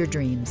landscape of your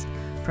dreams.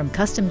 From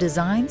custom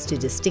designs to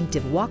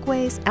distinctive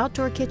walkways,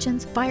 outdoor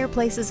kitchens,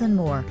 fireplaces, and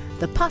more,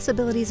 the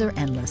possibilities are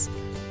endless.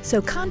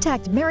 So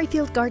contact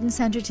Merrifield Garden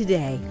Center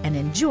today and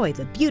enjoy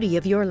the beauty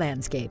of your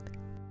landscape.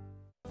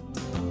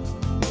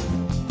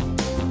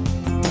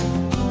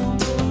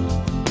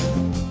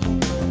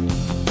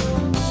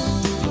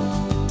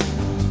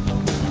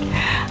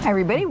 Hi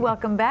everybody,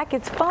 welcome back.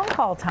 It's phone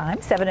call time,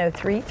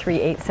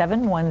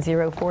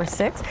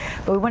 703-387-1046.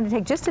 But we wanted to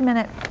take just a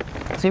minute,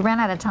 because we ran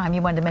out of time.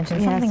 You wanted to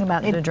mention something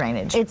about the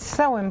drainage. It's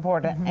so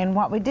important. And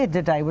what we did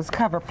today was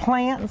cover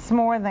plants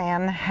more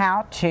than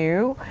how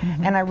to.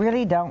 And I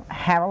really don't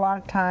have a lot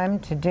of time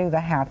to do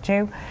the how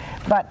to.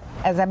 But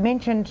as I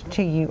mentioned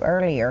to you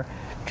earlier,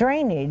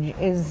 drainage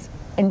is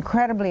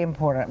incredibly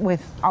important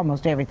with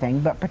almost everything,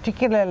 but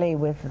particularly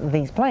with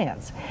these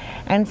plants.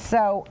 And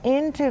so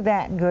into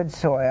that good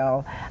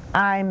soil,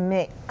 I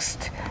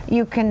mixed,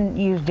 you can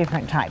use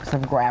different types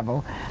of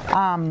gravel,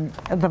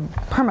 the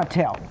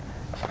permatill,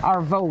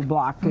 or Vole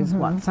block is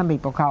what some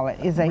people call it,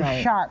 is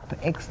a sharp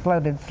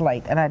exploded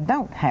slate, and I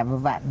don't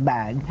have that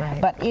bag,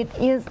 but it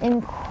is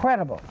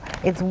incredible.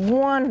 It's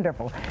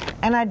wonderful.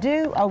 And I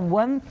do a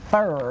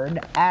 1/3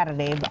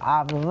 additive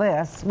of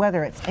this,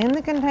 whether it's in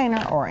the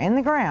container or in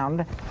the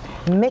ground,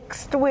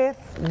 mixed with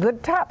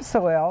good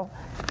topsoil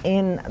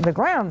in the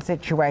ground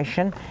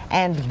situation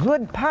and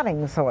good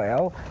potting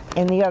soil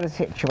in the other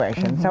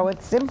situation. So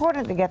it's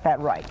important to get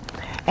that right.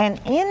 And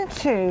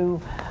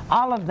into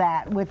all of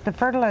that with the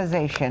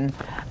fertilization,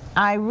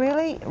 I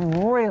really,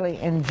 really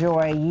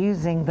enjoy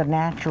using the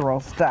natural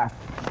stuff.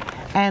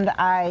 And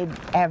I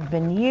have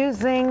been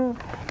using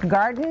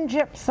garden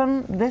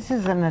gypsum. This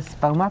is an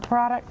Espoma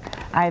product.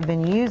 I've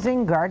been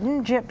using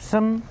garden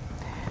gypsum,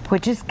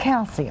 which is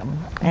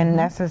calcium and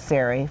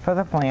necessary for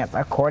the plants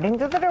according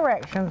to the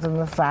directions and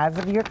the size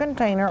of your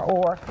container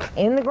or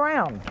in the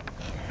ground.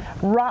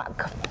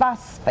 Rock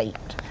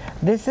phosphate.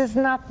 This is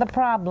not the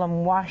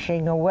problem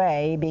washing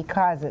away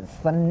because it's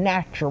the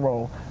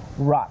natural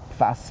rock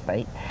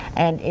phosphate,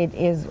 and it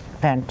is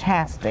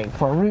fantastic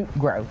for root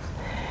growth.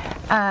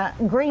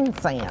 Green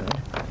sand,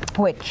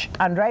 which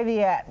Andre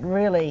Viet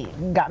really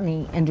got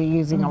me into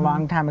using a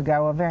long time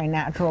ago, a very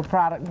natural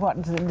product.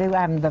 What does it do? I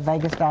haven't the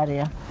vaguest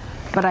idea,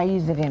 but I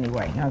use it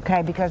anyway,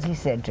 okay, because he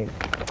said to.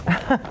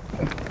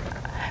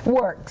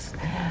 Works.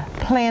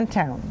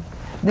 Plantone.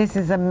 This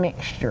is a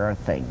mixture of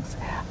things.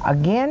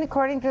 Again,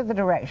 according to the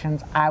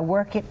directions, I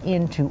work it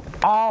into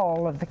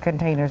all of the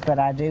containers that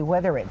I do,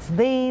 whether it's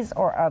these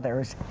or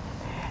others.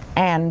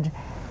 And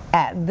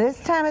at this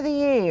time of the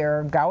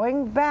year,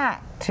 going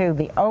back to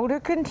the older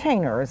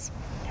containers,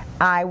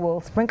 I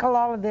will sprinkle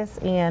all of this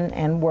in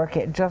and work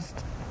it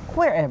just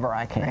wherever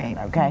I can,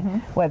 okay?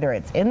 Whether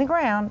it's in the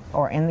ground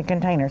or in the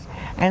containers.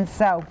 And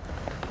so,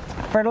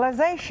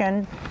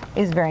 fertilization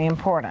is very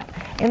important.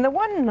 And the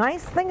one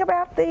nice thing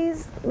about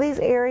these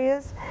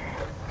areas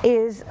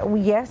is,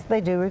 yes,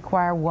 they do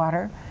require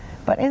water,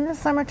 but in the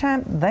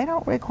summertime, they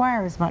don't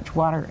require as much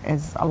water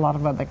as a lot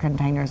of other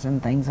containers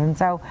and things, and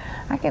so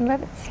I can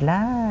let it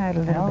slide a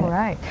little bit. All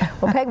right.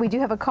 Well, Peg, we do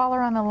have a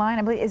caller on the line.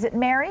 I believe, is it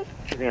Mary?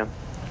 Yeah.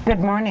 Good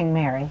morning,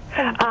 Mary.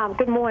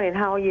 Good morning.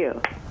 How are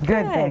you?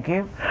 Good, thank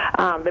you.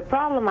 The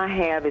problem I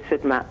have is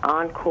with my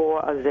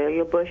Encore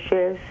azalea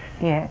bushes.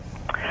 Yes.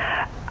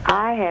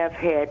 I have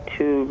had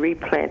to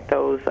replant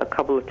those a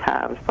couple of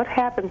times. What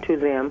happened to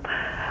them?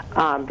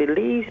 The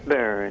leaves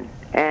burn,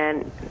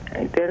 and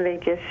then they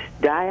just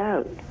die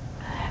out.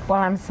 Well,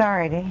 I'm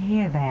sorry to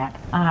hear that,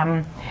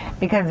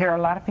 because there are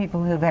a lot of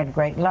people who've had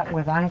great luck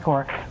with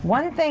Encore.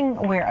 One thing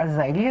where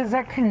azaleas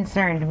are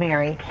concerned,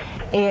 Mary,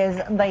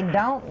 is they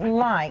don't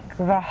like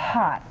the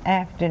hot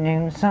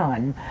afternoon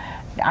sun.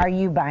 Are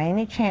you by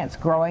any chance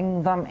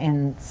growing them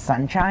in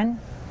sunshine?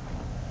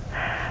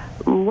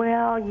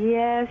 Well,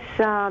 yes,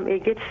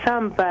 it gets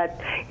some,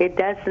 but it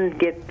doesn't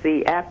get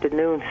the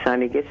afternoon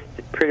sun. It gets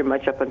pretty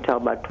much up until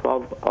about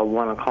 12 or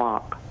 1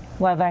 o'clock.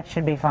 Well, that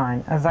should be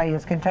fine.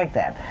 Azaleas can take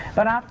that.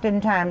 But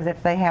oftentimes,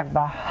 if they have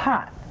the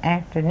hot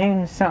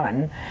afternoon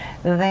sun,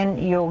 then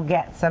you'll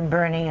get some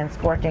burning and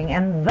scorching,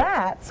 and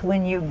that's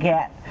when you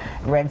get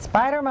red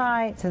spider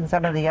mites and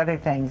some of the other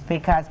things,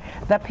 because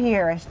the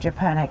Pieris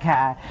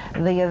japonica,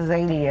 the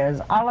azaleas,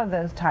 all of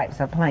those types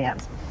of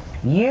plants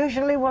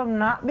usually will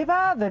not be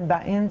bothered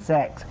by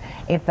insects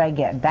if they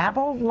get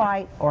dappled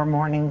light or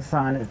morning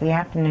sun. It's the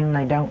afternoon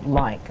they don't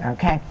like,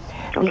 okay?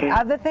 The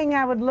other thing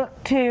I would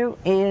look to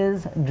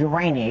is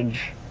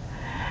drainage.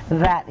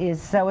 That is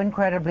so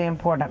incredibly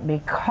important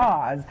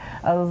because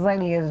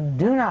azaleas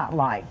do not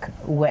like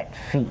wet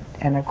feet.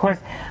 And of course,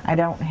 I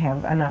don't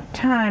have enough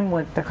time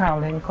with the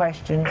call-in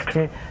questions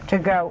to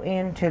go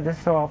into the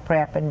soil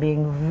prep and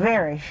being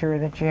very sure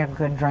that you have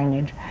good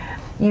drainage.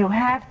 You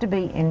have to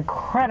be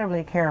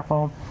incredibly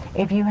careful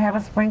if you have a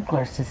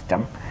sprinkler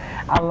system.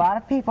 A lot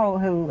of people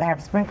who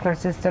have sprinkler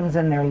systems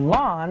in their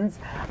lawns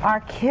are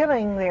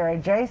killing their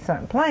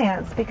adjacent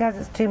plants because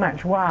it's too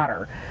much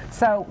water.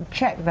 So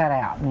check that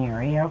out,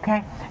 Mary,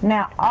 okay?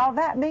 Now, all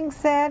that being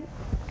said,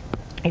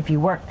 if you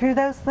work through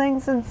those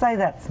things and say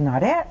that's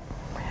not it,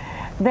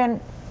 then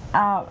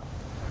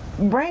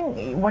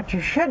what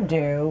you should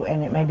do,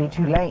 and it may be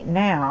too late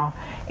now,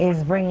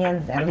 is bring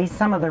in at least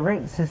some of the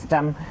root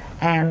system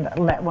and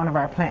let one of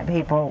our plant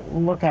people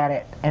look at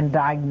it and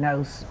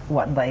diagnose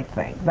what they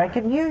think. They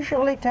can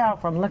usually tell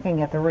from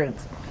looking at the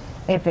roots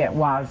if it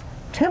was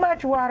too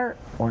much water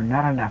or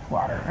not enough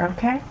water,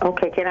 okay?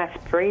 Okay, can I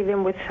spray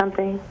them with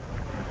something?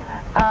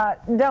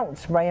 Don't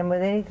spray them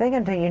with anything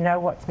until you know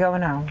what's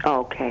going on.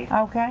 Okay.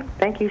 Okay?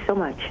 Thank you so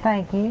much.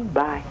 Thank you.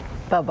 Bye.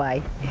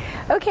 Bye-bye.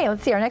 Okay,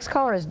 let's see. Our next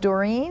caller is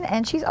Doreen,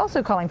 and she's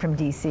also calling from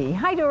D.C.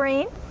 Hi,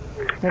 Doreen.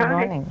 Good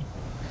morning.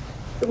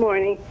 Good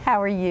morning.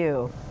 How are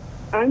you?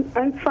 I'm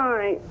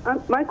fine.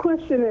 My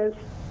question is,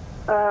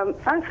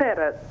 I've had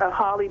a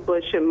holly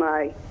bush in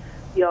my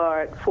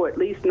yard for at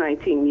least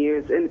 19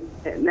 years, and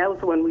that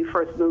was when we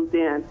first moved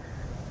in.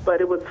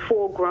 But it was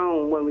full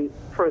grown when we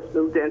first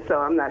moved in, so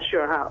I'm not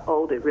sure how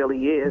old it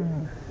really is.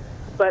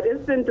 But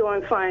it's been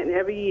doing fine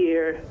every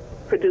year,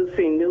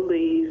 producing new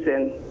leaves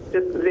and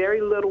just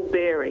very little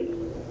berry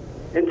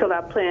until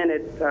I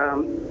planted,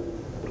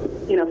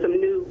 some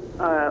new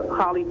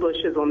holly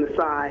bushes on the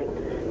side.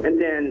 And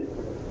then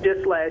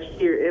just last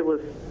year, it was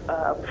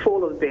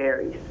full of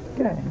berries.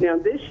 Good. Now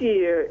this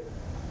year,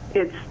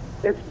 it's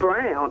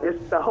brown.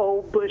 The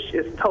whole bush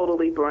is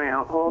totally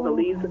brown. All the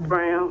leaves are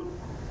brown.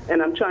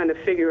 And I'm trying to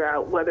figure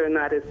out whether or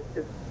not it's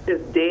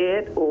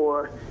dead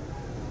or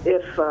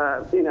if,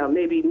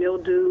 maybe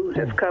mildew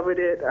has covered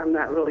it. I'm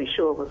not really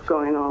sure what's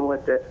going on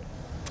with it.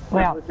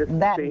 Well,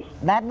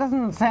 that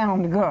doesn't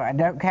sound good,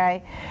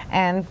 okay?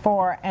 And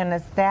for an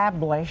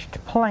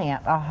established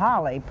plant, a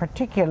holly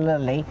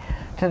particularly,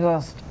 to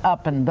just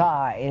up and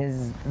die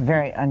is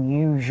very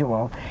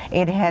unusual.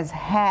 It has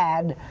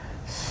had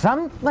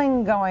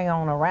something going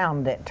on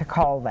around it to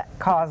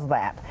cause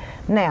that.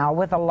 Now,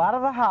 with a lot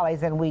of the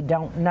hollies, and we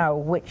don't know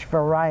which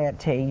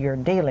variety you're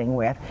dealing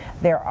with,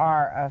 there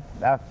are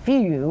a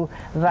few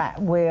that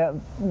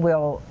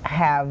will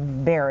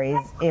have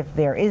berries if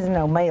there is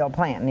no male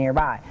plant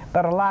nearby,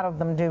 but a lot of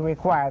them do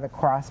require the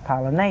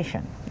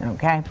cross-pollination,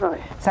 okay?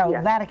 Right. So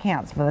that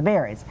accounts for the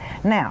berries.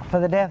 Now, for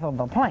the death of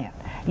the plant,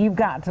 you've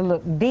got to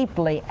look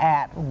deeply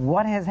at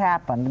what has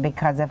happened,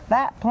 because if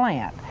that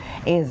plant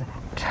is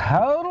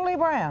totally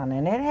brown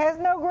and it has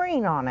no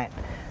green on it,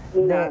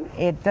 then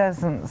it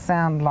doesn't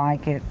sound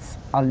like it's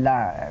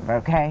alive,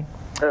 okay?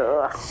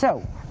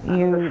 So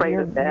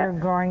you're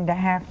going to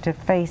have to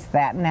face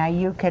that. Now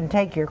you can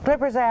take your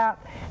clippers out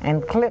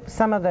and clip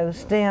some of those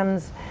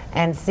stems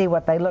and see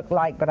what they look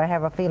like, but I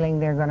have a feeling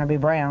they're going to be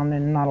brown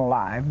and not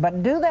alive.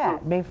 But do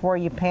that before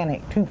you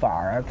panic too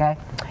far, okay?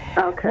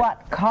 Okay.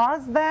 What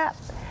caused that?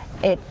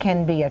 It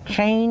can be a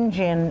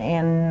change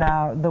in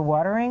the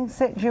watering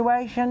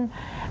situation.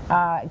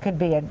 It could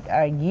be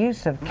a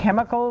use of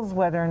chemicals,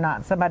 whether or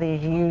not somebody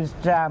has used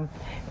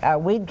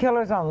weed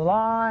killers on the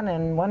lawn,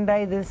 and one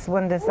day this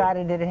one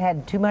decided that it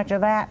had too much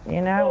of that,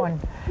 and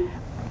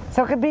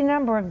so it could be a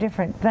number of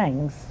different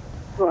things.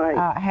 Right.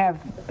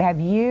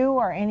 Have you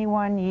or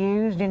anyone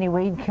used any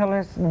weed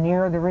killers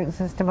near the root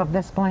system of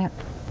this plant?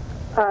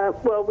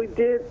 Well, we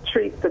did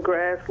treat the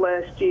grass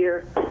last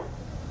year,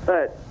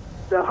 but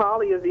the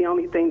holly is the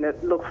only thing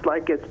that looks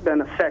like it's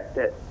been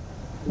affected.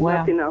 Well,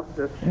 nothing else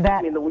is.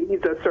 The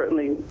weeds are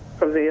certainly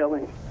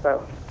prevailing.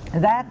 So.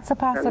 That's a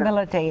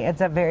possibility.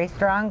 It's a very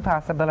strong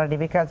possibility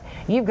because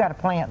you've got a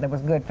plant that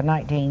was good for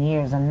 19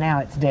 years and now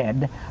it's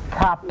dead.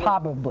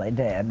 Probably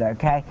dead,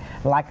 okay?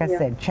 Like I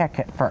said, check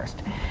it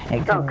first.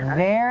 It could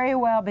very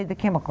well be the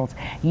chemicals.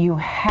 You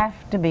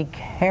have to be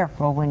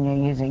careful when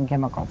you're using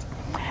chemicals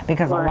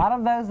because a lot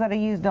of those that are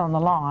used on the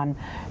lawn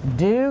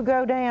do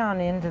go down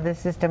into the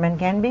system and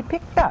can be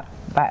picked up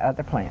by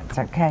other plants,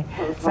 okay?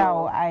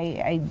 So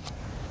I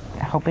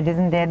hope it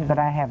isn't dead, but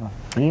I have a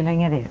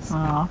feeling it is.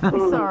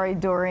 Oh, sorry,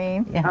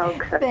 Doreen.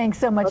 Okay. Thanks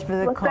so much for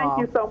the call.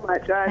 Thank you so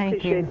much. I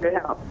appreciate your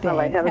help. All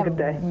right, have a good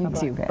day. You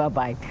too.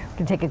 Bye-bye. We're going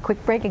to take a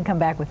quick break and come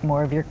back with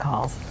more of your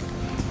calls.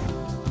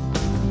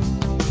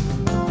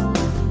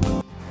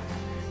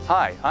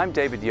 Hi, I'm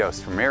David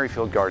Yost from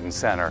Merrifield Garden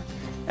Center,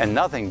 and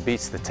nothing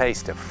beats the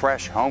taste of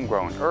fresh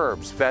homegrown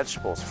herbs,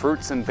 vegetables,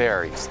 fruits, and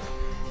berries.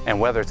 And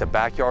whether it's a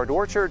backyard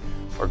orchard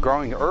or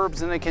growing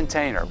herbs in a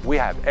container, we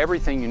have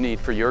everything you need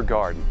for your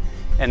garden.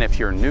 And if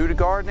you're new to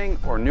gardening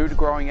or new to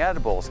growing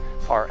edibles,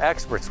 our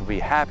experts will be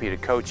happy to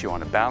coach you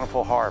on a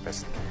bountiful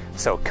harvest.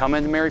 So come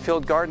into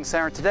Merrifield Garden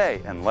Center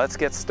today and let's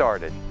get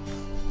started.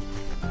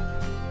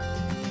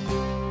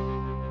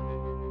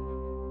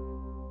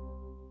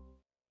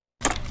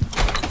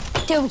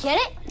 Did we get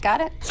it? Got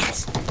it.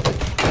 Yes.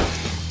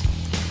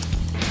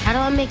 How do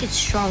I make it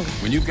stronger?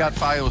 When you've got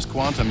Fios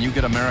Quantum, you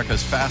get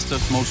America's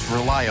fastest, most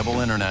reliable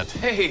internet.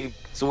 Hey,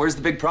 so where's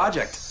the big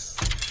project?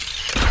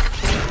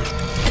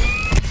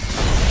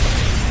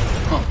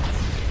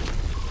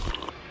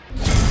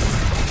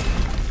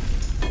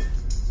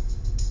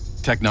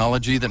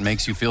 Technology that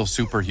makes you feel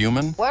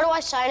superhuman? Where do I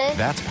sign in?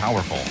 That's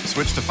powerful.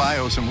 Switch to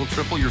Fios and we'll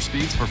triple your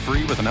speeds for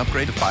free with an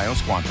upgrade to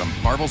Fios Quantum.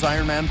 Marvel's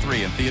Iron Man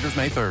 3 in theaters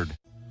May 3rd.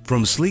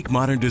 From sleek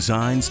modern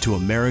designs to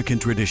American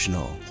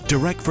traditional,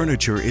 Direct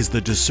Furniture is the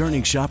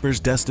discerning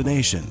shopper's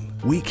destination.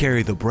 We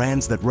carry the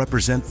brands that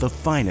represent the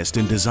finest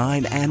in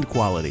design and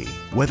quality.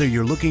 Whether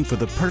you're looking for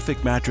the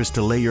perfect mattress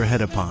to lay your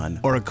head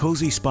upon or a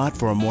cozy spot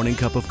for a morning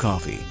cup of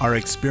coffee, our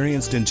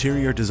experienced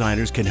interior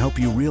designers can help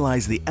you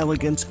realize the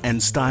elegance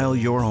and style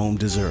your home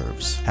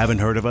deserves. Haven't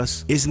heard of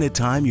us? Isn't it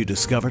time you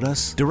discovered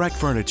us? Direct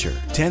Furniture,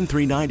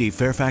 10390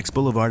 Fairfax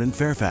Boulevard in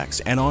Fairfax,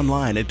 and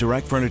online at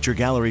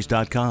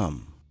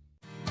directfurnituregalleries.com.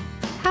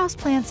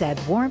 Houseplants add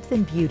warmth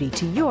and beauty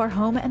to your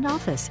home and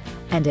office.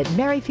 And at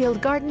Merrifield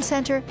Garden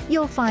Center,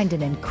 you'll find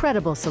an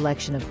incredible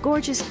selection of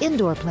gorgeous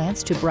indoor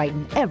plants to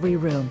brighten every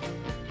room.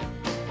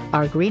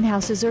 Our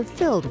greenhouses are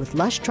filled with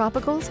lush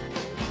tropicals,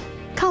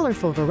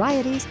 colorful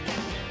varieties,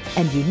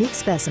 and unique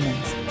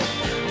specimens.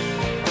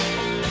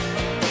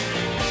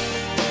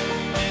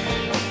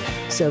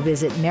 So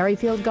visit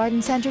Merrifield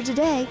Garden Center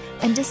today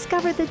and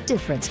discover the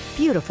difference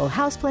beautiful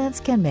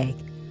houseplants can make.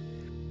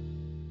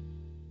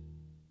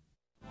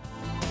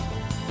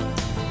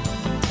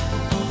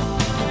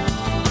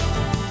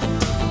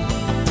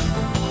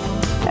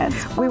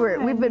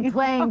 We've been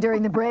playing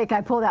during the break.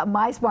 I pulled out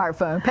my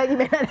smartphone. Peggy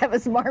may not have a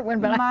smart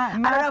one, but I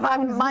don't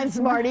know if mine's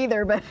smart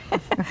either. But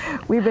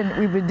we've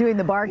been doing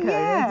the barcode.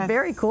 Yes. It's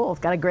very cool. It's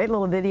got a great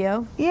little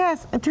video.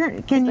 Yes.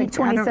 Can you?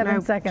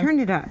 27 seconds. Turn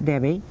it up,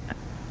 Debbie.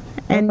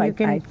 And you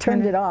can. I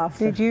turned it off.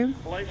 Did you?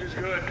 Life is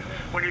good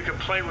when you can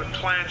play with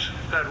plants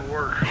that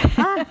work. He's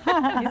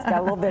got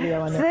a little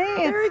video on there.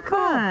 See, it's very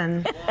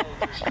fun.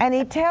 And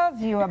he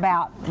tells you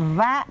about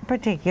that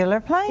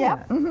particular plant.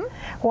 Yep.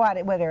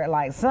 Whether it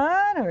likes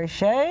sun or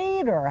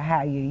shade or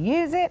how you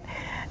use it.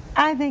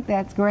 I think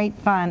that's great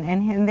fun,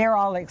 and they're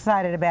all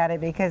excited about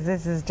it because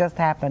this has just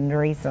happened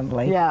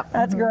recently. Yeah,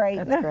 that's great.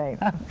 That's great.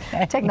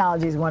 Okay.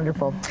 Technology is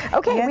wonderful.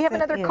 Okay, yes, we have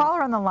another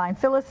caller on the line.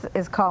 Phyllis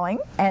is calling,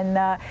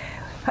 and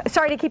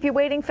sorry to keep you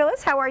waiting,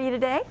 Phyllis. How are you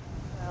today?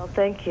 Well,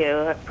 thank you.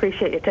 I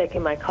appreciate you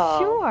taking my call.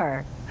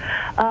 Sure.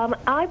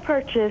 I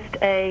purchased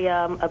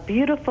a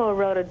beautiful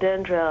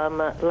rhododendron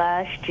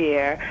last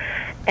year,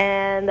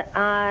 and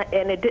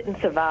it didn't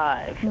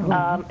survive.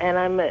 And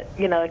I'm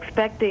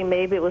expecting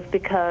maybe it was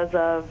because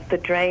of the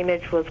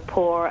drainage was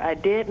poor. I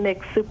did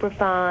mix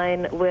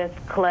superfine with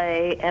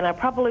clay, and I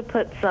probably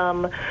put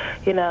some,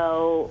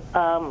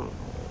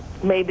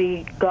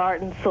 maybe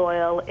garden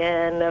soil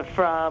in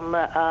from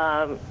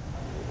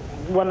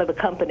one of the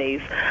companies.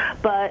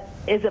 But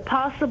is it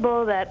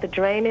possible that the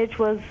drainage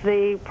was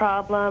the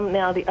problem?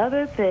 Now, the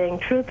other thing,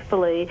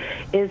 truthfully,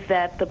 is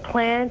that the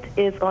plant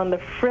is on the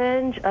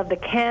fringe of the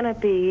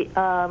canopy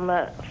from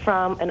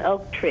an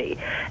oak tree.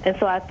 And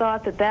so I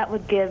thought that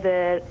would give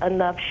it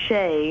enough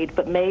shade,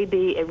 but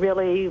maybe it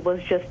really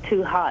was just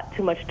too hot,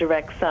 too much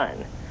direct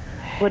sun.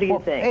 What do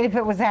you think? If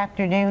it was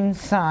afternoon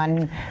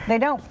sun, they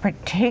don't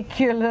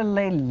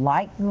particularly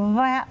like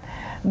that.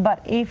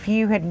 But if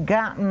you had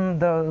gotten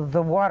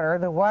the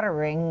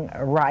watering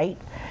right,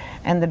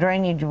 and the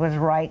drainage was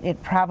right, it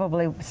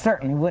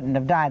certainly wouldn't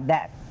have died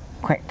that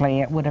quickly.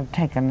 It would have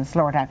taken a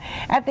slower time.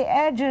 At the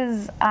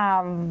edges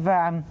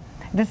of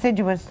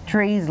deciduous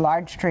trees,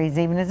 large trees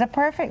even, is a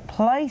perfect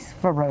place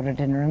for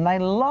rhododendron. They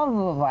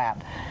love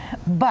that.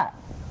 But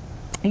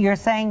you're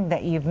saying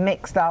that you've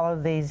mixed all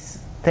of these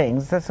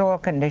things, the soil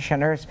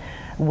conditioners,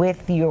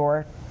 with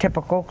your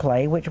typical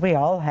clay, which we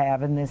all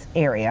have in this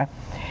area.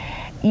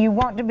 You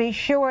want to be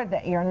sure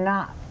that you're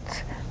not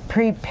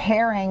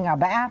preparing a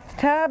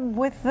bathtub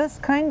with this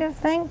kind of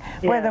thing,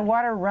 where the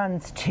water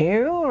runs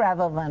to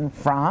rather than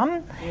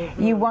from.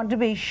 You want to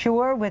be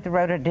sure with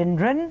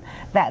rhododendron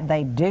that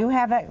they do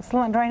have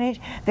excellent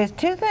drainage. There's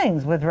two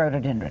things with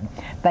rhododendron.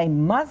 They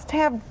must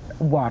have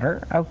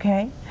water,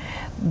 okay,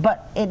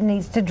 but it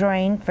needs to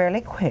drain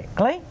fairly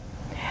quickly.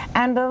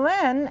 And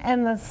then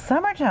in the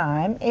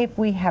summertime, if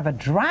we have a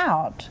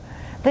drought,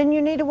 then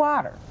you need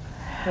water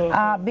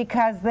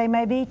because they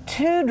may be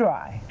too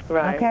dry.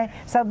 Right. Okay,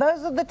 so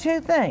those are the two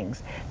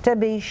things. To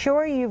be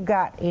sure you've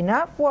got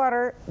enough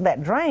water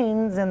that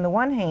drains in the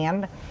one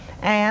hand,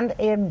 and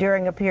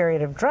during a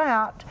period of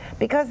drought,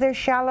 because they're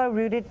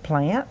shallow-rooted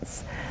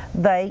plants,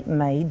 they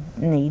may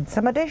need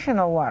some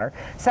additional water.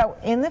 So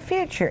in the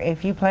future,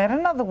 if you plant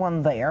another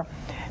one there,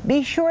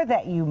 be sure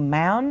that you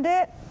mound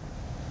it.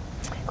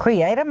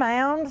 Create a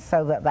mound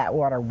so that that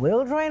water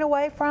will drain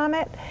away from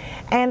it,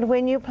 and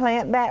when you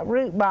plant that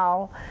root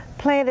ball,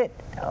 plant it,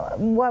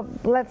 well,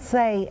 let's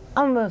say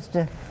almost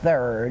a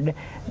third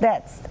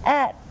that's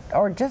at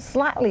or just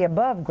slightly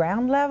above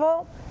ground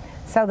level,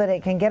 so that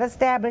it can get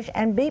established,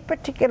 and be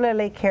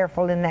particularly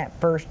careful in that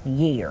first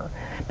year.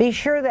 Be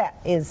sure that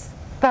is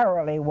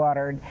thoroughly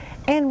watered,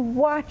 and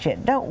watch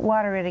it. Don't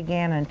water it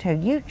again until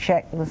you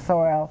check the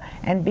soil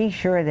and be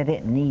sure that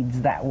it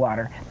needs that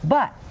water.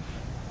 But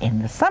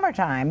in the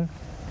summertime,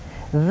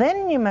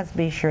 then you must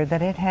be sure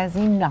that it has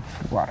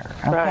enough water.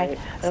 Okay? Right.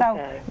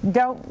 So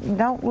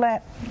don't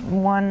let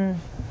one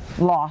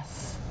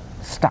loss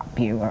stop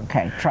you.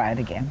 Okay, try it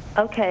again.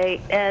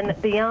 Okay, and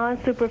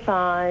beyond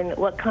Superfine,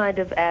 what kind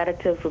of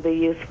additives will be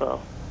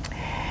useful?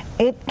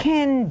 It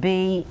can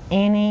be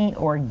any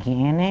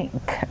organic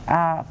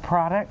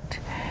product.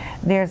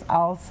 There's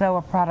also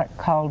a product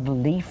called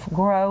Leaf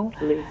Grow,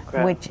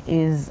 which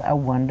is a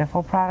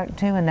wonderful product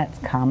too, and that's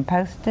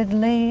composted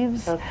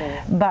leaves.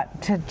 Okay.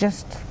 But to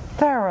just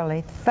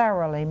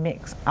thoroughly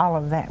mix all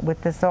of that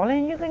with the soil,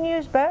 and you can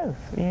use both,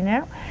 you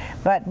know.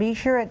 But be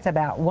sure it's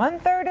about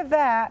 1/3 of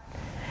that.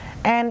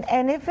 And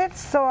if it's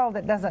soil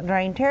that doesn't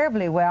drain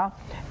terribly well,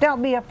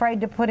 don't be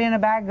afraid to put in a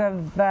bag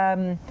of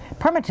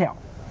Permatil.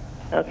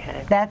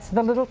 Okay. That's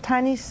the little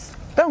tiny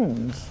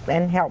stones,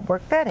 and help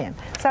work that in.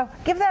 So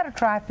give that a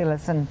try,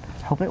 Phyllis, and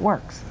hope it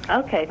works.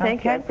 Okay,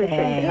 thank you. I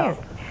appreciate your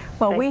help.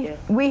 Well,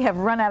 we have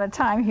run out of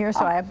time here,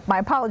 so my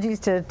apologies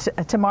to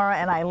Tamara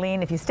and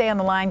Eileen. If you stay on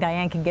the line,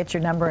 Diane can get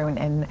your number,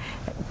 and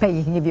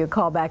Peggy can give you a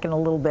call back in a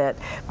little bit.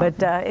 But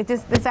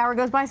this hour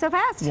goes by so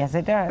fast. Yes,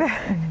 it does.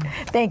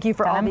 Thank you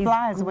for all these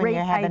flies great when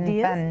you're having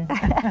ideas.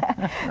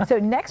 fun. So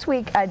next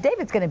week,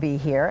 David's going to be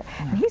here,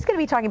 and he's going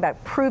to be talking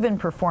about proven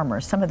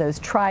performers, some of those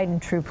tried and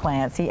true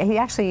plants. He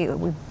actually,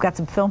 we've got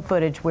some film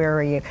footage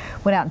where he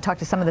went out and talked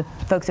to some of the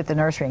folks at the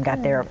nursery and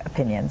got their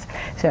opinions.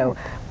 So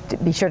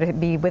be sure to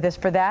be with us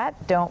for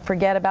that. Don't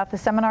forget about the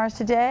seminars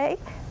today.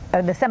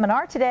 The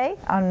seminar today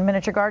on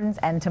miniature gardens,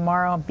 and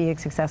tomorrow on Be a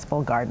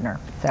Successful Gardener.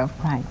 So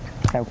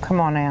So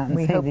come on out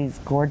and see these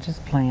gorgeous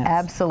plants.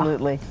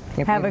 Absolutely.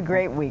 Have a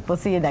great week. We'll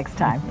see you next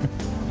time.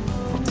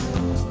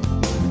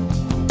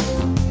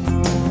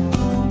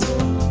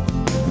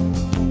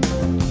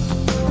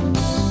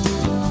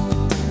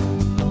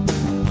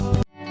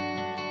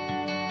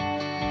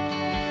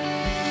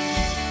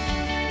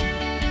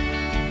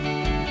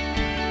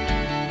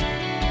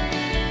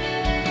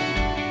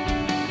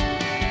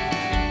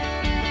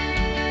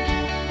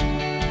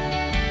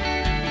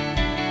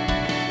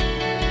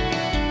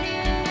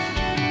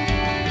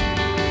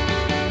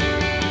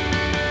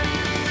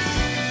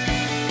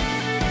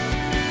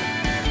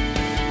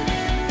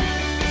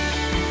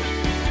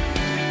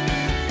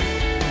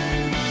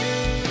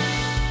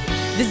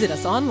 Visit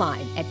us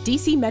online at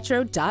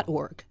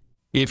dcmetro.org.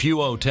 If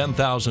you owe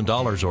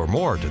 $10,000 or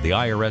more to the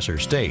IRS or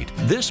state,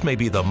 this may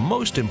be the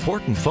most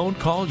important phone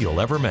call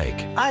you'll ever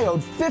make. I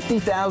owed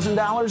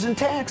 $50,000 in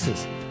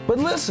taxes. But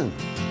listen.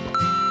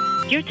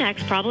 Your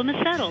tax problem is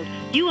settled.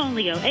 You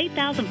only owe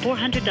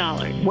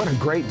 $8,400. What a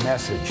great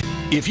message.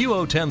 If you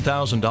owe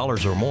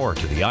 $10,000 or more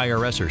to the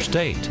IRS or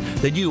state,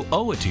 then you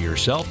owe it to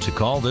yourself to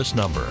call this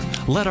number.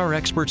 Let our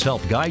experts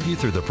help guide you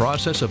through the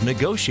process of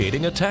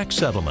negotiating a tax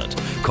settlement.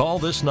 Call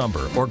this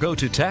number or go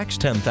to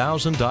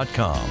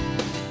tax10000.com.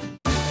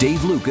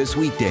 Dave Lucas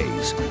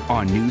weekdays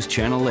on News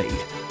Channel 8.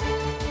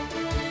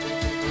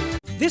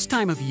 This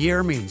time of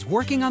year means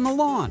working on the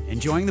lawn,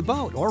 enjoying the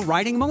boat, or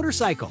riding a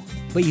motorcycle.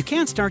 But you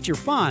can't start your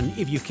fun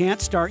if you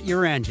can't start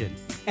your engine.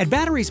 At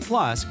Batteries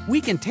Plus,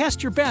 we can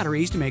test your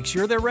batteries to make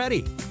sure they're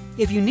ready.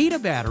 If you need a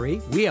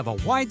battery, we have a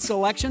wide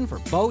selection for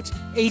boats,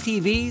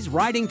 ATVs,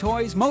 riding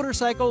toys,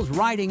 motorcycles,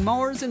 riding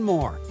mowers, and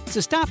more.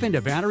 So stop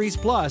into Batteries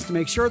Plus to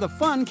make sure the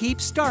fun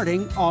keeps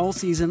starting all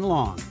season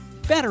long.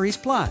 Batteries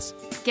Plus.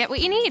 Get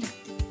what you need.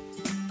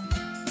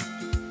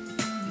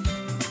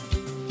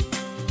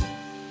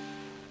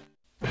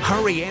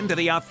 Hurry into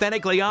the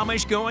Authentically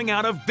Amish Going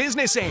Out of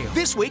Business sale.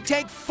 This week,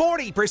 take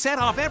 40%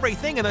 off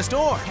everything in the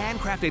store.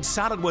 Handcrafted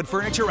solid wood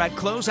furniture at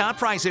closeout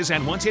prices,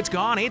 and once it's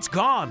gone, it's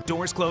gone.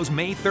 Doors close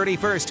May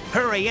 31st.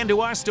 Hurry into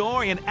our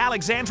store in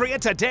Alexandria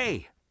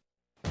today.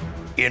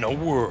 In a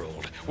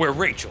world where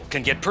Rachel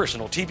can get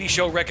personal TV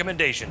show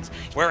recommendations,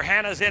 where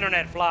Hannah's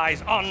internet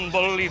flies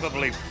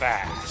unbelievably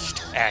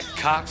fast, and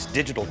Cox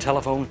Digital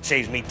Telephone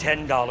saves me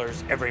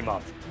 $10 every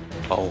month.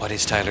 Oh, what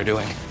is Tyler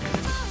doing?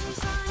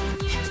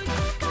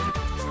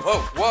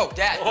 Whoa,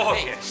 Dad. Oh,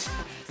 hey. yes.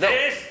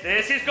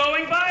 This is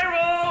going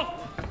viral.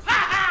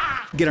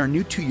 Get our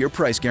new 2-year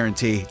price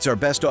guarantee. It's our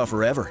best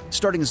offer ever.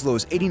 Starting as low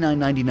as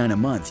 $89.99 a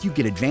month, you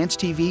get advanced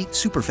TV,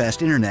 super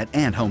fast internet,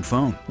 and home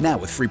phone. Now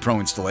with free pro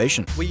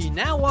installation. We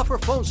now offer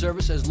phone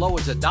service as low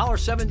as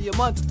 $1.70 a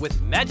month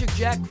with Magic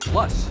Jack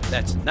Plus.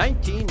 That's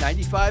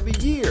 $19.95 a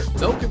year.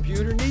 No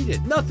computer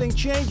needed. Nothing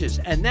changes.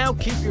 And now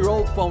keep your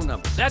old phone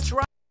number. That's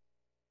right.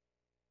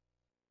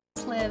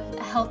 Live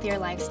a healthier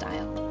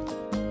lifestyle.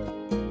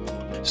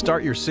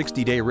 Start your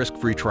 60-day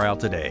risk-free trial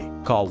today.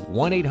 Call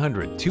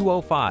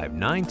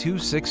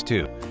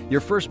 1-800-205-9262. Your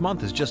first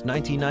month is just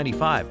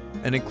 $19.95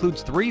 and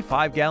includes 3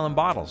 5-gallon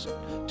bottles,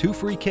 2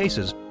 free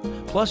cases,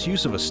 plus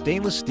use of a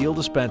stainless steel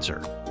dispenser.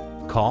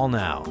 Call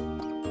now.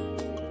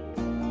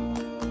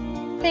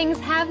 Things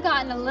have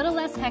gotten a little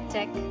less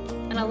hectic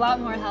and a lot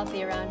more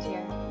healthy around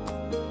here.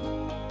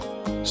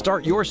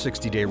 Start your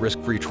 60-day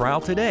risk-free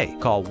trial today.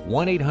 Call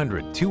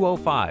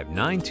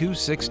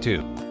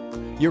 1-800-205-9262.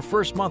 Your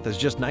first month is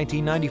just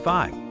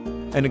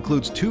 $19.95 and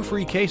includes 2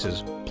 free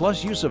cases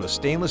plus use of a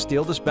stainless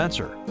steel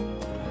dispenser.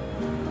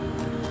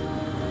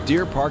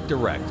 Deer Park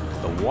Direct,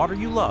 the water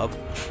you love,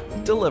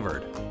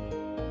 delivered.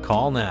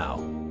 Call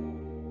now.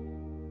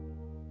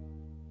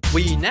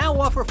 We now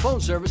offer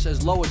phone service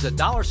as low as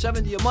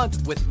 $1.70 a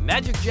month with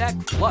Magic Jack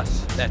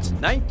Plus. That's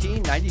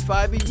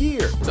 $19.95 a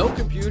year. No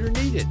computer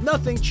needed.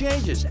 Nothing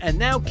changes. And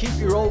now keep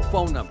your old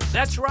phone number.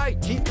 That's right.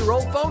 Keep your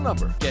old phone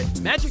number.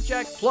 Get Magic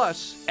Jack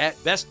Plus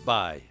at Best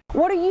Buy.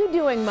 What are you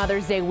doing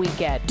Mother's Day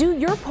weekend? Do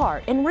your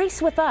part and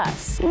race with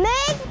us.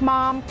 Make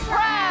Mom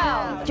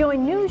proud!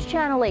 Join News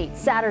Channel 8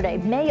 Saturday,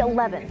 May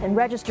 11th and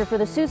register for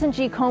the Susan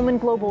G.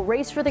 Komen Global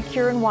Race for the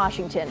Cure in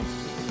Washington.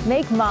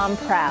 Make Mom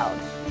proud.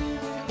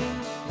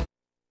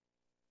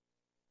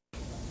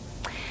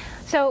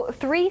 So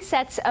 3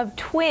 sets of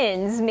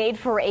twins made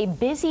for a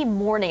busy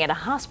morning at a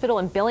hospital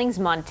in Billings,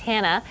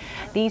 Montana.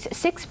 These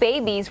 6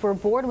 babies were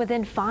born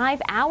within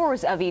 5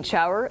 hours of each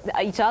other.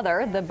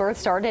 The birth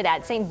started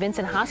at St.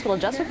 Vincent Hospital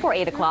just before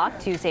 8 o'clock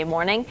Tuesday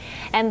morning.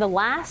 And the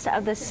last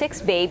of the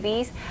 6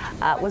 babies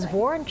was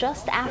born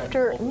just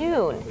after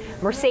noon.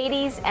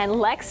 Mercedes and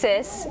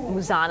Lexus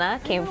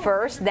Muzana came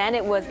first. Then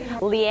it was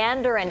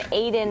Leander and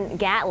Aiden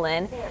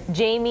Gatlin.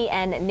 Jamie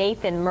and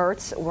Nathan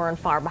Mertz weren't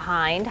far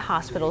behind.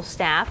 Hospital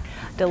staff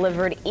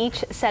delivered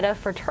each set of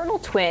fraternal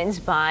twins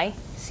by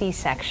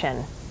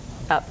C-section.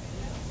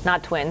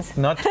 Not twins.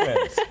 Not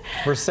twins.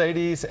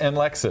 Mercedes and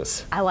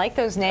Lexus. I like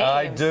those names.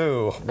 I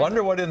do.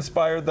 Wonder what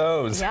inspired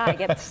those. Yeah, I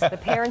guess the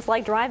parents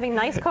like driving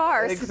nice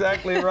cars.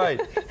 Exactly right.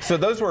 So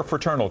those were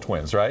fraternal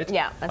twins, right?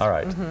 Yeah. That's all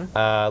right.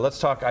 Mm-hmm. Let's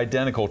talk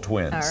identical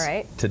twins. All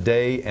right.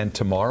 Today and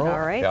tomorrow.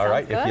 All right. All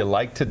right. Sounds If you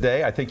like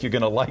today, I think you're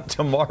going to like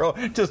tomorrow.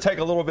 Just take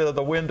a little bit of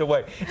the wind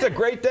away. It's a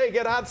great day.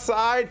 Get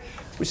outside.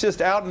 Was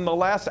just out in the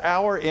last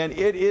hour, and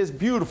it is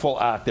beautiful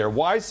out there.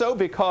 Why so?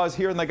 Because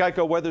here in the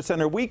Geico Weather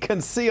Center, we can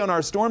see on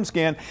our storm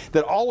scan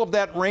that all of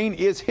that rain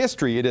is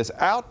history. It is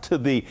out to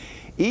the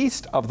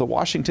east of the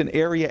Washington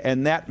area,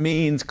 and that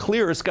means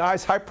clear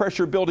skies, high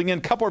pressure building in.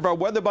 A couple of our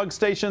weather bug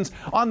stations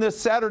on this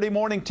Saturday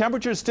morning.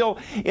 Temperatures still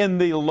in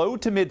the low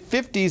to mid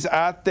 50s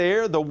out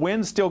there. The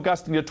wind still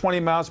gusting to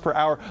 20 miles per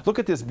hour. Look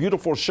at this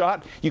beautiful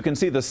shot. You can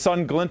see the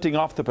sun glinting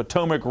off the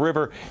Potomac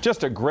River.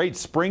 Just a great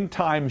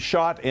springtime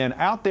shot. And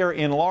out there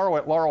in Laurel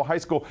at Laurel High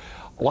School,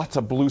 lots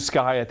of blue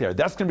sky out there.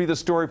 That's going to be the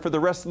story for the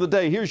rest of the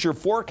day. Here's your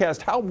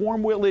forecast. How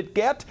warm will it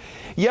get?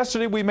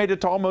 Yesterday we made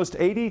it to almost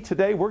 80.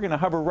 Today we're going to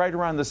hover right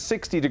around the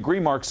 60-degree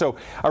mark. So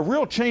a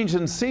real change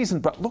in season,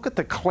 but look at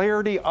the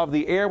clarity of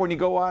the air when you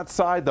go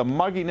outside. The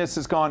mugginess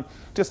is gone.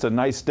 Just a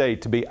nice day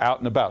to be out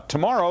and about.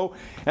 Tomorrow,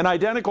 an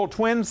identical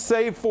twin,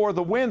 save for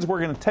the winds.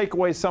 We're going to take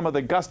away some of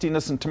the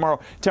gustiness, and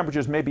tomorrow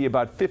temperatures may be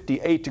about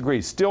 58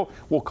 degrees. Still,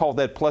 we'll call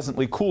that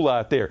pleasantly cool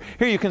out there.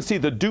 Here you can see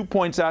the dew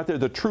points out there,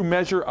 the true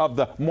measure of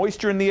the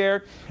moisture in the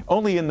air,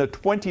 only in the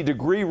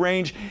 20-degree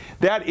range.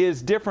 That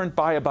is different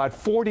by about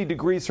 40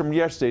 degrees from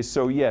yesterday.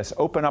 So yes,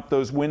 open up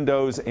those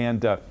windows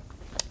and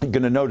you're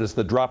going to notice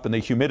the drop in the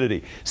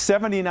humidity.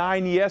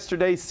 79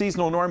 yesterday.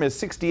 Seasonal norm is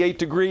 68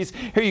 degrees.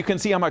 Here you can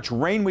see how much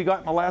rain we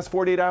got in the last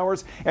 48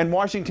 hours. And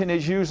Washington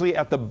is usually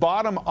at the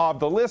bottom of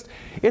the list.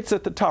 It's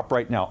at the top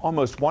right now.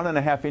 Almost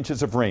 1.5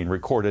 inches of rain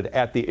recorded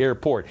at the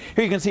airport.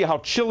 Here you can see how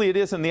chilly it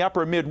is in the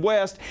upper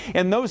Midwest.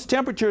 And those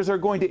temperatures are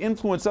going to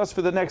influence us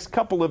for the next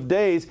couple of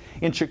days.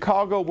 In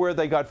Chicago, where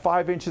they got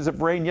 5 inches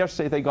of rain.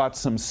 Yesterday they got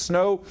some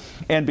snow.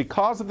 And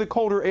because of the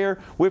colder air,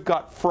 we've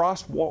got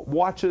frost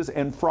watches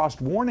and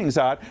frost warnings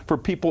out for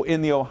people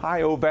in the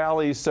Ohio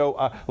Valley. So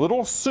a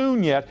little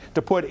soon yet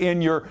to put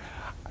in your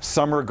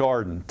summer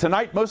garden.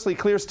 Tonight, mostly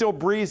clear, still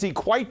breezy,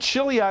 quite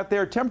chilly out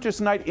there. Temperatures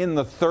tonight in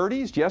the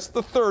 30s. Yes,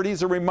 the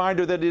 30s. A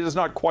reminder that it is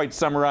not quite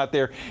summer out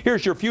there.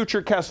 Here's your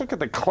futurecast. Look at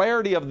the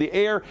clarity of the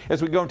air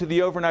as we go into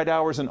the overnight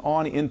hours and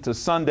on into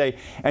Sunday.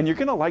 And you're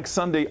going to like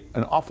Sunday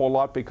an awful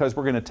lot because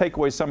we're going to take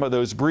away some of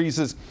those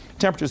breezes.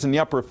 Temperatures in the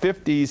upper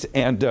 50s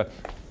and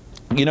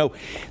you know,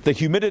 the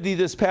humidity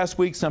this past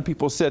week, some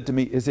people said to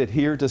me, is it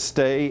here to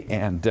stay?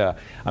 And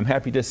I'm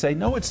happy to say,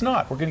 no, it's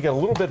not. We're going to get a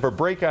little bit of a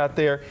break out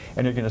there,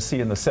 and you're going to see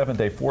in the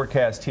 7-day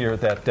forecast here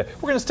that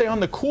we're going to stay on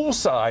the cool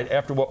side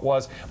after what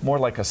was more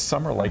like a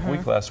summer-like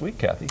week last week,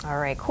 Kathy. All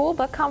right, cool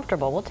but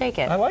comfortable. We'll take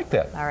it. I like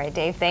that. All right,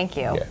 Dave, thank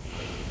you. Yeah.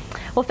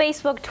 Well,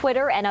 Facebook,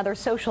 Twitter, and other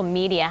social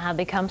media have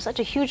become such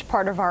a huge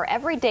part of our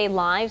everyday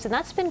lives, and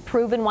that's been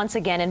proven once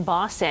again in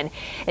Boston.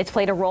 It's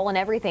played a role in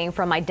everything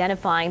from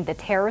identifying the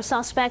terror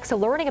suspects to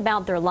learning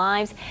about their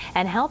lives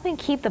and helping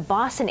keep the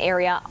Boston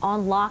area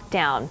on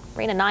lockdown.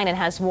 Rena Ninen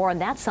has more on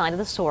that side of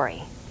the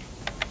story.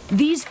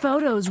 These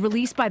photos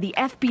released by the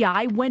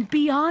FBI went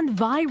beyond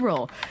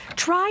viral.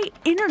 Try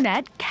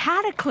internet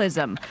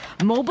cataclysm,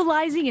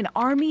 mobilizing an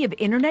army of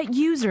internet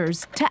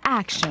users to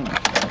action.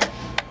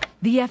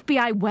 The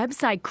FBI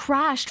website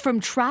crashed from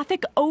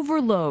traffic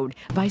overload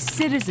by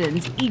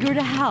citizens eager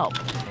to help.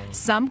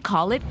 Some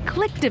call it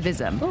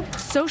clicktivism,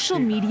 social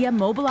media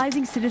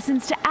mobilizing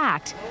citizens to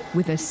act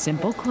with a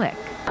simple click.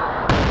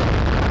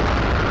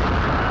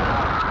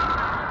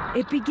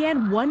 It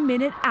began 1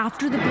 minute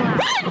after the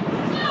blast.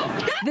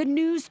 The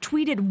news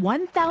tweeted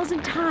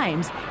 1,000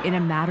 times in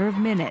a matter of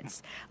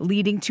minutes,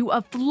 leading to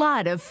a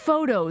flood of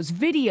photos,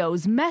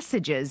 videos,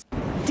 messages,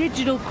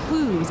 digital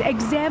clues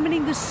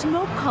examining the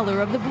smoke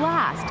color of the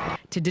blast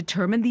to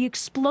determine the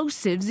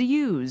explosives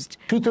used.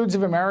 2/3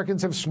 of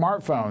Americans have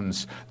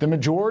smartphones. The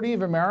majority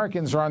of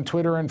Americans are on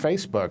Twitter and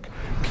Facebook.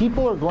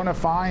 People are going to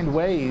find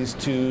ways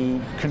to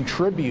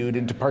contribute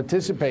and to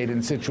participate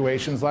in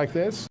situations like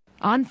this.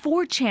 On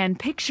 4chan,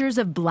 pictures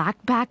of black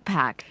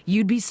backpack.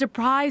 You'd be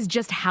surprised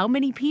just how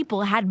many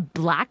people had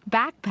black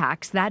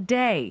backpacks that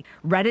day.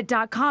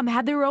 Reddit.com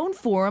had their own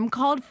forum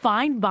called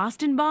Find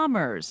Boston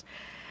Bombers.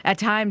 At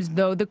times,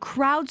 though, the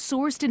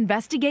crowdsourced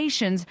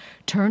investigations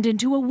turned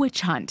into a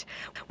witch hunt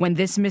when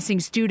this missing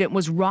student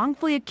was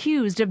wrongfully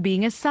accused of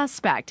being a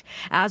suspect,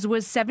 as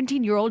was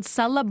 17-year-old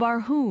Salah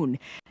Barhoun,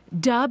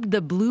 dubbed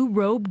the Blue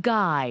Robe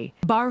Guy.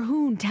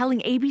 Barhoun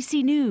telling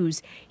ABC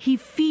News he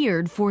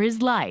feared for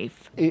his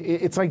life.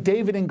 It's like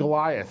David and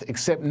Goliath,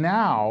 except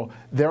now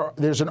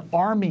there's an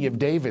army of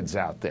Davids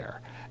out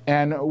there.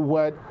 And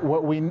what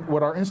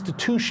our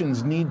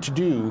institutions need to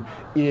do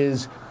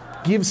is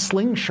give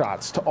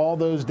slingshots to all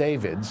those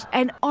Davids.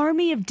 An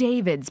army of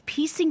Davids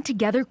piecing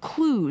together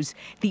clues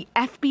the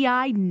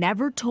FBI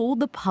never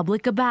told the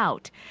public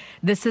about.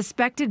 The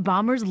suspected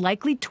bomber's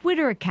likely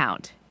Twitter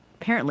account.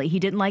 Apparently he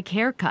didn't like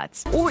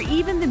haircuts, or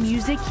even the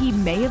music he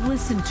may have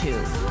listened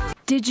to.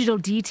 Digital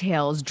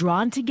details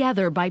drawn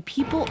together by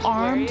people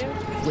armed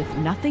with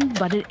nothing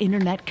but an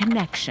internet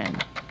connection.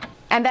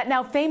 And that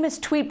now famous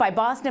tweet by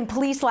Boston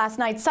police last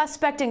night,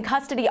 suspect in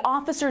custody,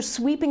 officers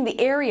sweeping the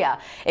area.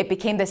 It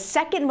became the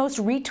second most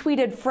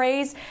retweeted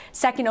phrase,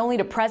 second only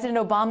to President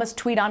Obama's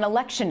tweet on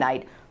election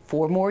night,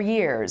 4 more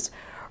years.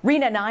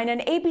 Rena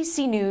Ninen,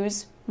 ABC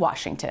News,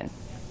 Washington.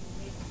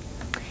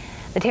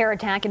 The terror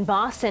attack in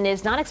Boston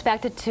is not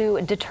expected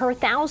to deter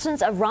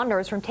thousands of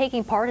runners from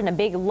taking part in a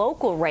big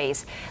local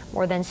race.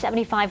 More than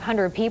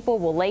 7,500 people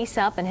will lace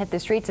up and hit the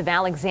streets of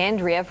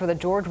Alexandria for the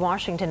George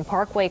Washington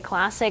Parkway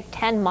Classic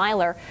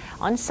 10-miler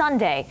on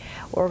Sunday.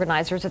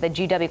 Organizers of the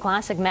GW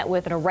Classic met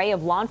with an array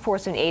of law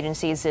enforcement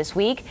agencies this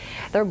week.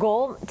 Their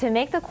goal, to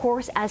make the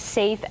course as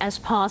safe as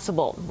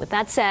possible. With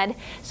that said,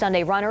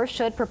 Sunday runners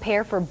should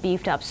prepare for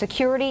beefed up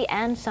security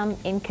and some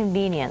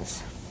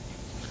inconvenience.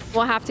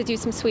 We'll have to do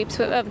some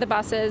sweeps of the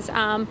buses.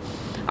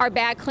 Our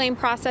bag claim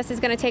process is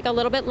going to take a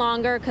little bit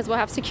longer because we'll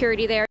have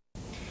security there.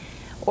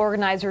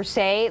 Organizers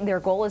say their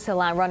goal is to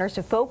allow runners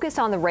to focus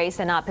on the race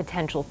and not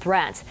potential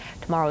threats.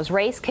 Tomorrow's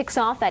race kicks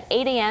off at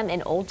 8 a.m.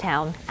 in Old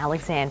Town,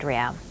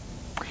 Alexandria.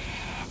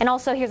 And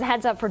also, here's a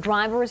heads up for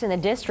drivers in the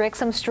district.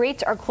 Some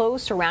streets are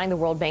closed surrounding the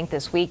World Bank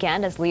this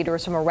weekend as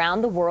leaders from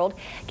around the world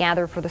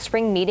gather for the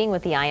spring meeting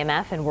with the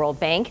IMF and World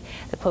Bank.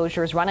 The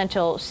closures run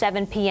until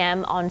 7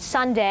 p.m. on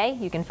Sunday.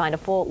 You can find a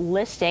full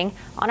listing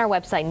on our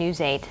website,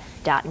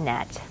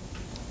 news8.net.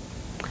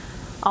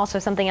 Also,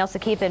 something else to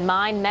keep in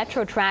mind,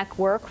 Metro track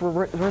work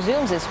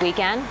resumes this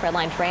weekend. Red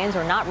Line trains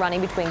are not running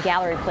between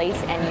Gallery Place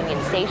and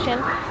Union Station.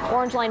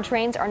 Orange Line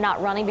trains are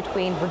not running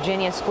between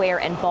Virginia Square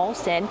and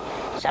Ballston.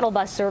 Shuttle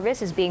bus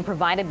service is being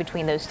provided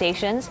between those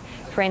stations.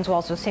 Trains will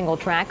also single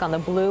track on the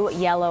blue,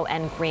 yellow,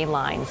 and green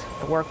lines.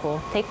 The work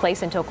will take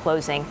place until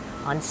closing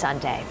on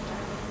Sunday.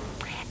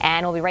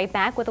 And we'll be right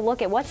back with a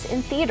look at what's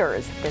in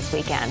theaters this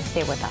weekend.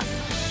 Stay with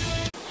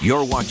us.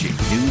 You're watching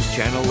News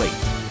Channel 8.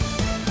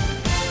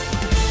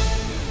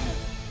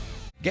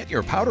 Get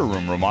your powder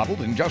room remodeled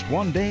in just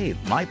 1 day.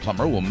 My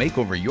Plumber will make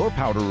over your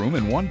powder room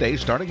in 1 day,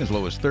 starting as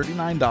low as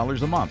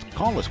 $39 a month.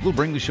 Call us. We'll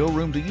bring the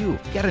showroom to you.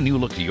 Get a new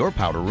look to your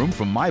powder room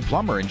from My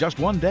Plumber in just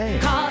 1 day.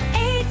 Call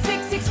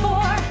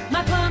 8664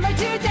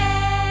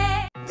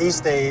 today.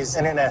 These days,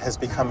 internet has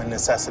become a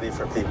necessity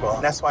for people.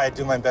 And that's why I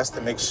do my best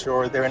to make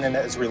sure their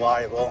internet is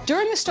reliable.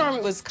 During the storm,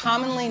 it was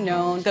commonly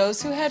known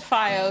those who had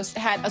FiOS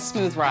had a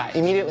smooth ride.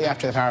 Immediately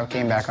after the power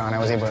came back on, I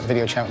was able to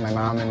video chat with my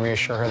mom and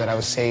reassure her that I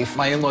was safe.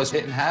 My in-laws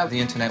didn't have the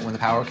internet when the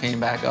power came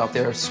back up.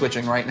 They're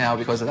switching right now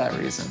because of that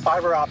reason.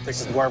 Fiber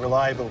optics is more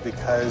reliable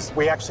because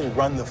we actually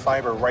run the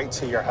fiber right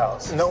to your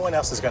house. No one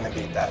else is going to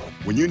beat that.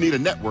 When you need a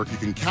network you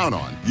can count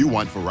on, you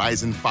want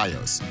Verizon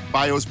FiOS.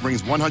 FiOS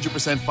brings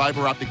 100%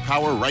 fiber optic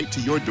power right to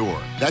your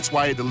door. That's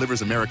why it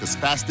delivers America's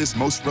fastest,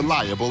 most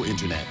reliable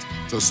internet.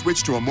 So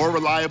switch to a more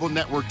reliable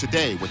network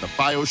today with a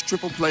FiOS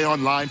Triple Play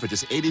online for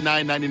just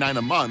 $89.99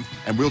 a month,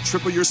 and we'll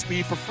triple your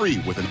speed for free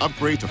with an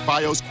upgrade to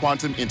FiOS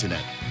Quantum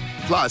Internet.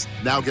 Plus,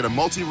 now get a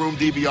multi-room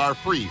DVR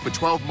free for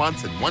 12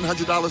 months and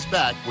 $100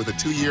 back with a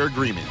 2-year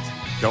agreement.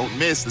 Don't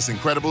miss this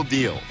incredible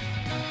deal.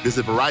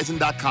 Visit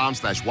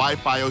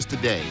Verizon.com/YFiOS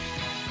today.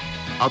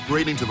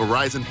 Upgrading to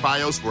Verizon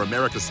FiOS for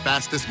America's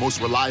fastest, most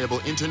reliable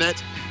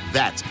internet?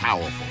 That's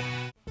powerful.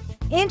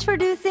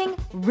 Introducing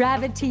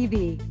Rabbit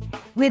TV.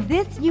 With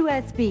this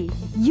USB,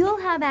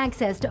 you'll have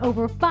access to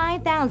over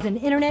 5,000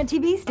 internet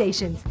TV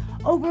stations.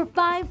 Over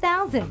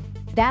 5,000.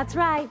 That's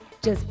right.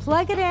 Just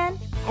plug it in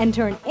and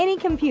turn any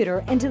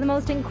computer into the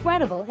most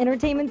incredible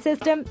entertainment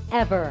system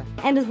ever.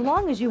 And as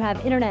long as you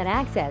have internet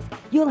access,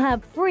 you'll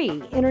have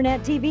free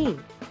internet TV.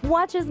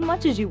 Watch as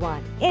much as you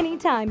want,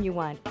 anytime you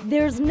want.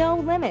 There's no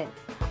limit.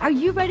 Are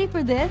you ready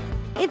for this?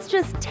 It's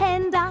just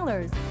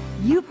 $10.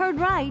 You've heard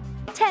right.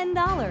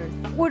 $10.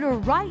 Order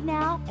right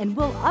now and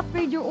we'll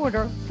upgrade your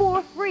order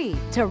for free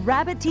to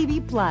Rabbit TV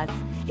Plus.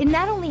 It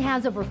not only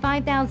has over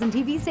 5,000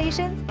 TV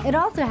stations, it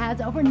also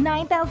has over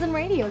 9,000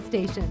 radio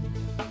stations.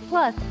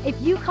 Plus, if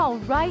you call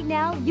right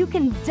now, you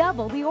can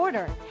double the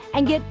order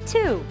and get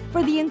 2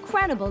 for the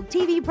incredible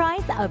TV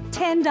price of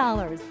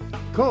 $10.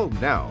 Call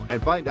now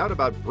and find out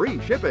about free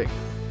shipping.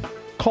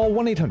 Call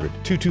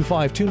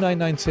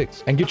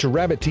 1-800-225-2996 and get your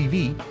Rabbit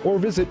TV or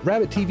visit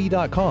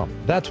rabbittv.com.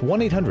 That's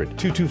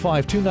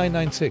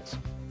 1-800-225-2996.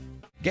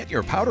 Get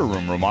your powder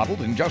room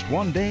remodeled in just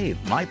one day.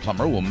 My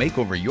Plumber will make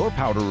over your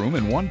powder room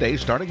in one day,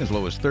 starting as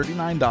low as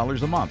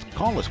 $39 a month.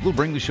 Call us. We'll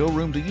bring the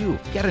showroom to you.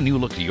 Get a new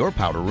look to your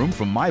powder room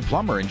from My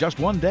Plumber in just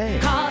one day.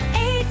 Call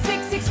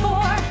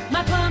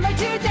 8664-MY-PLUMBER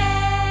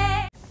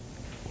today.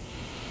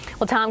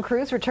 Well, Tom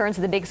Cruise returns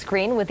to the big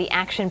screen with the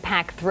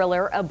action-packed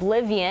thriller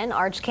Oblivion.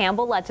 Arch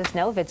Campbell lets us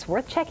know if it's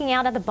worth checking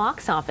out at the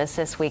box office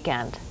this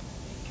weekend.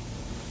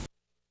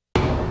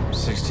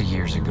 60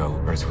 years ago,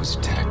 Earth was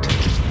attacked.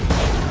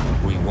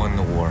 We won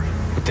the war,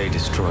 but they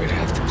destroyed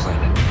half the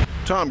planet.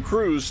 Tom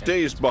Cruise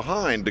stays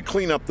behind to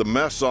clean up the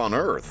mess on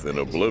Earth. In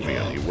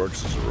Oblivion, he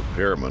works as a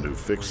repairman who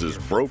fixes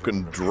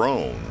broken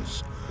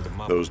drones.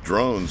 Those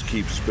drones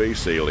keep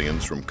space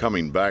aliens from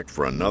coming back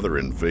for another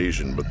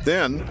invasion, but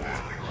then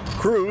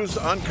Cruise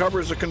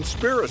uncovers a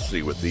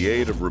conspiracy with the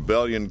aid of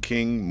Rebellion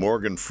King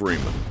Morgan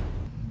Freeman.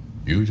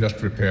 You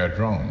just repair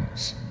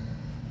drones.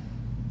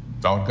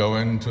 Don't go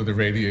into the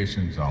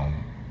radiation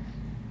zone.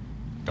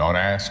 Don't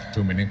ask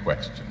too many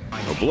questions.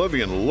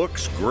 Oblivion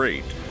looks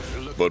great,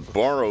 but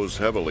borrows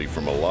heavily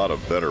from a lot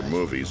of better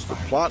movies. The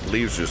plot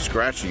leaves you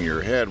scratching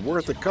your head,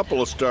 worth a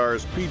couple of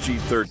stars,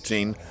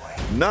 PG-13.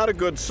 Not a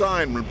good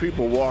sign when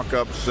people walk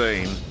up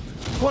saying,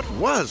 "What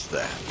was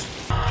that?"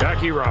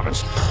 Jackie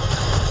Robinson,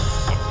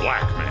 a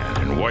black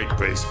man in white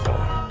baseball.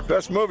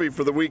 Best movie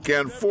for the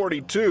weekend,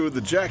 42. The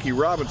Jackie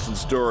Robinson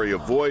story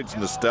avoids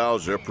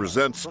nostalgia,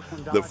 presents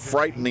the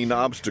frightening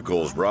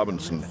obstacles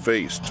Robinson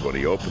faced when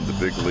he opened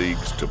the big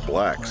leagues to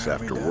blacks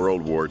after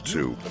World War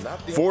II.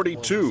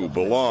 42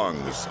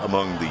 belongs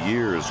among the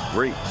year's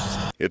greats.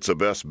 It's a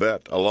best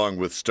bet, along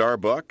with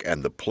Starbuck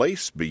and The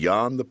Place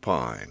Beyond the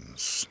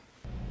Pines.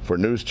 For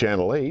News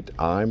Channel 8,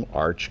 I'm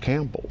Arch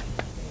Campbell.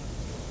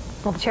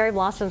 Well, the cherry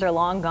blossoms are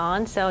long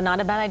gone, so not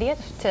a bad idea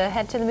to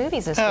head to the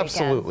movies this weekend.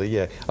 Absolutely,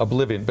 yeah.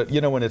 Oblivion. But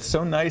you know, when it's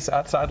so nice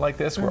outside like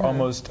this, we're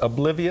almost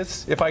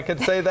oblivious, if I could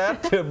say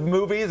that, to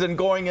movies and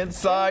going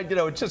inside. You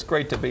know, it's just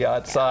great to be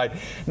outside.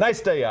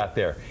 Nice day out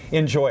there.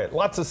 Enjoy it.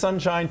 Lots of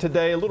sunshine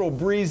today, a little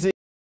breezy.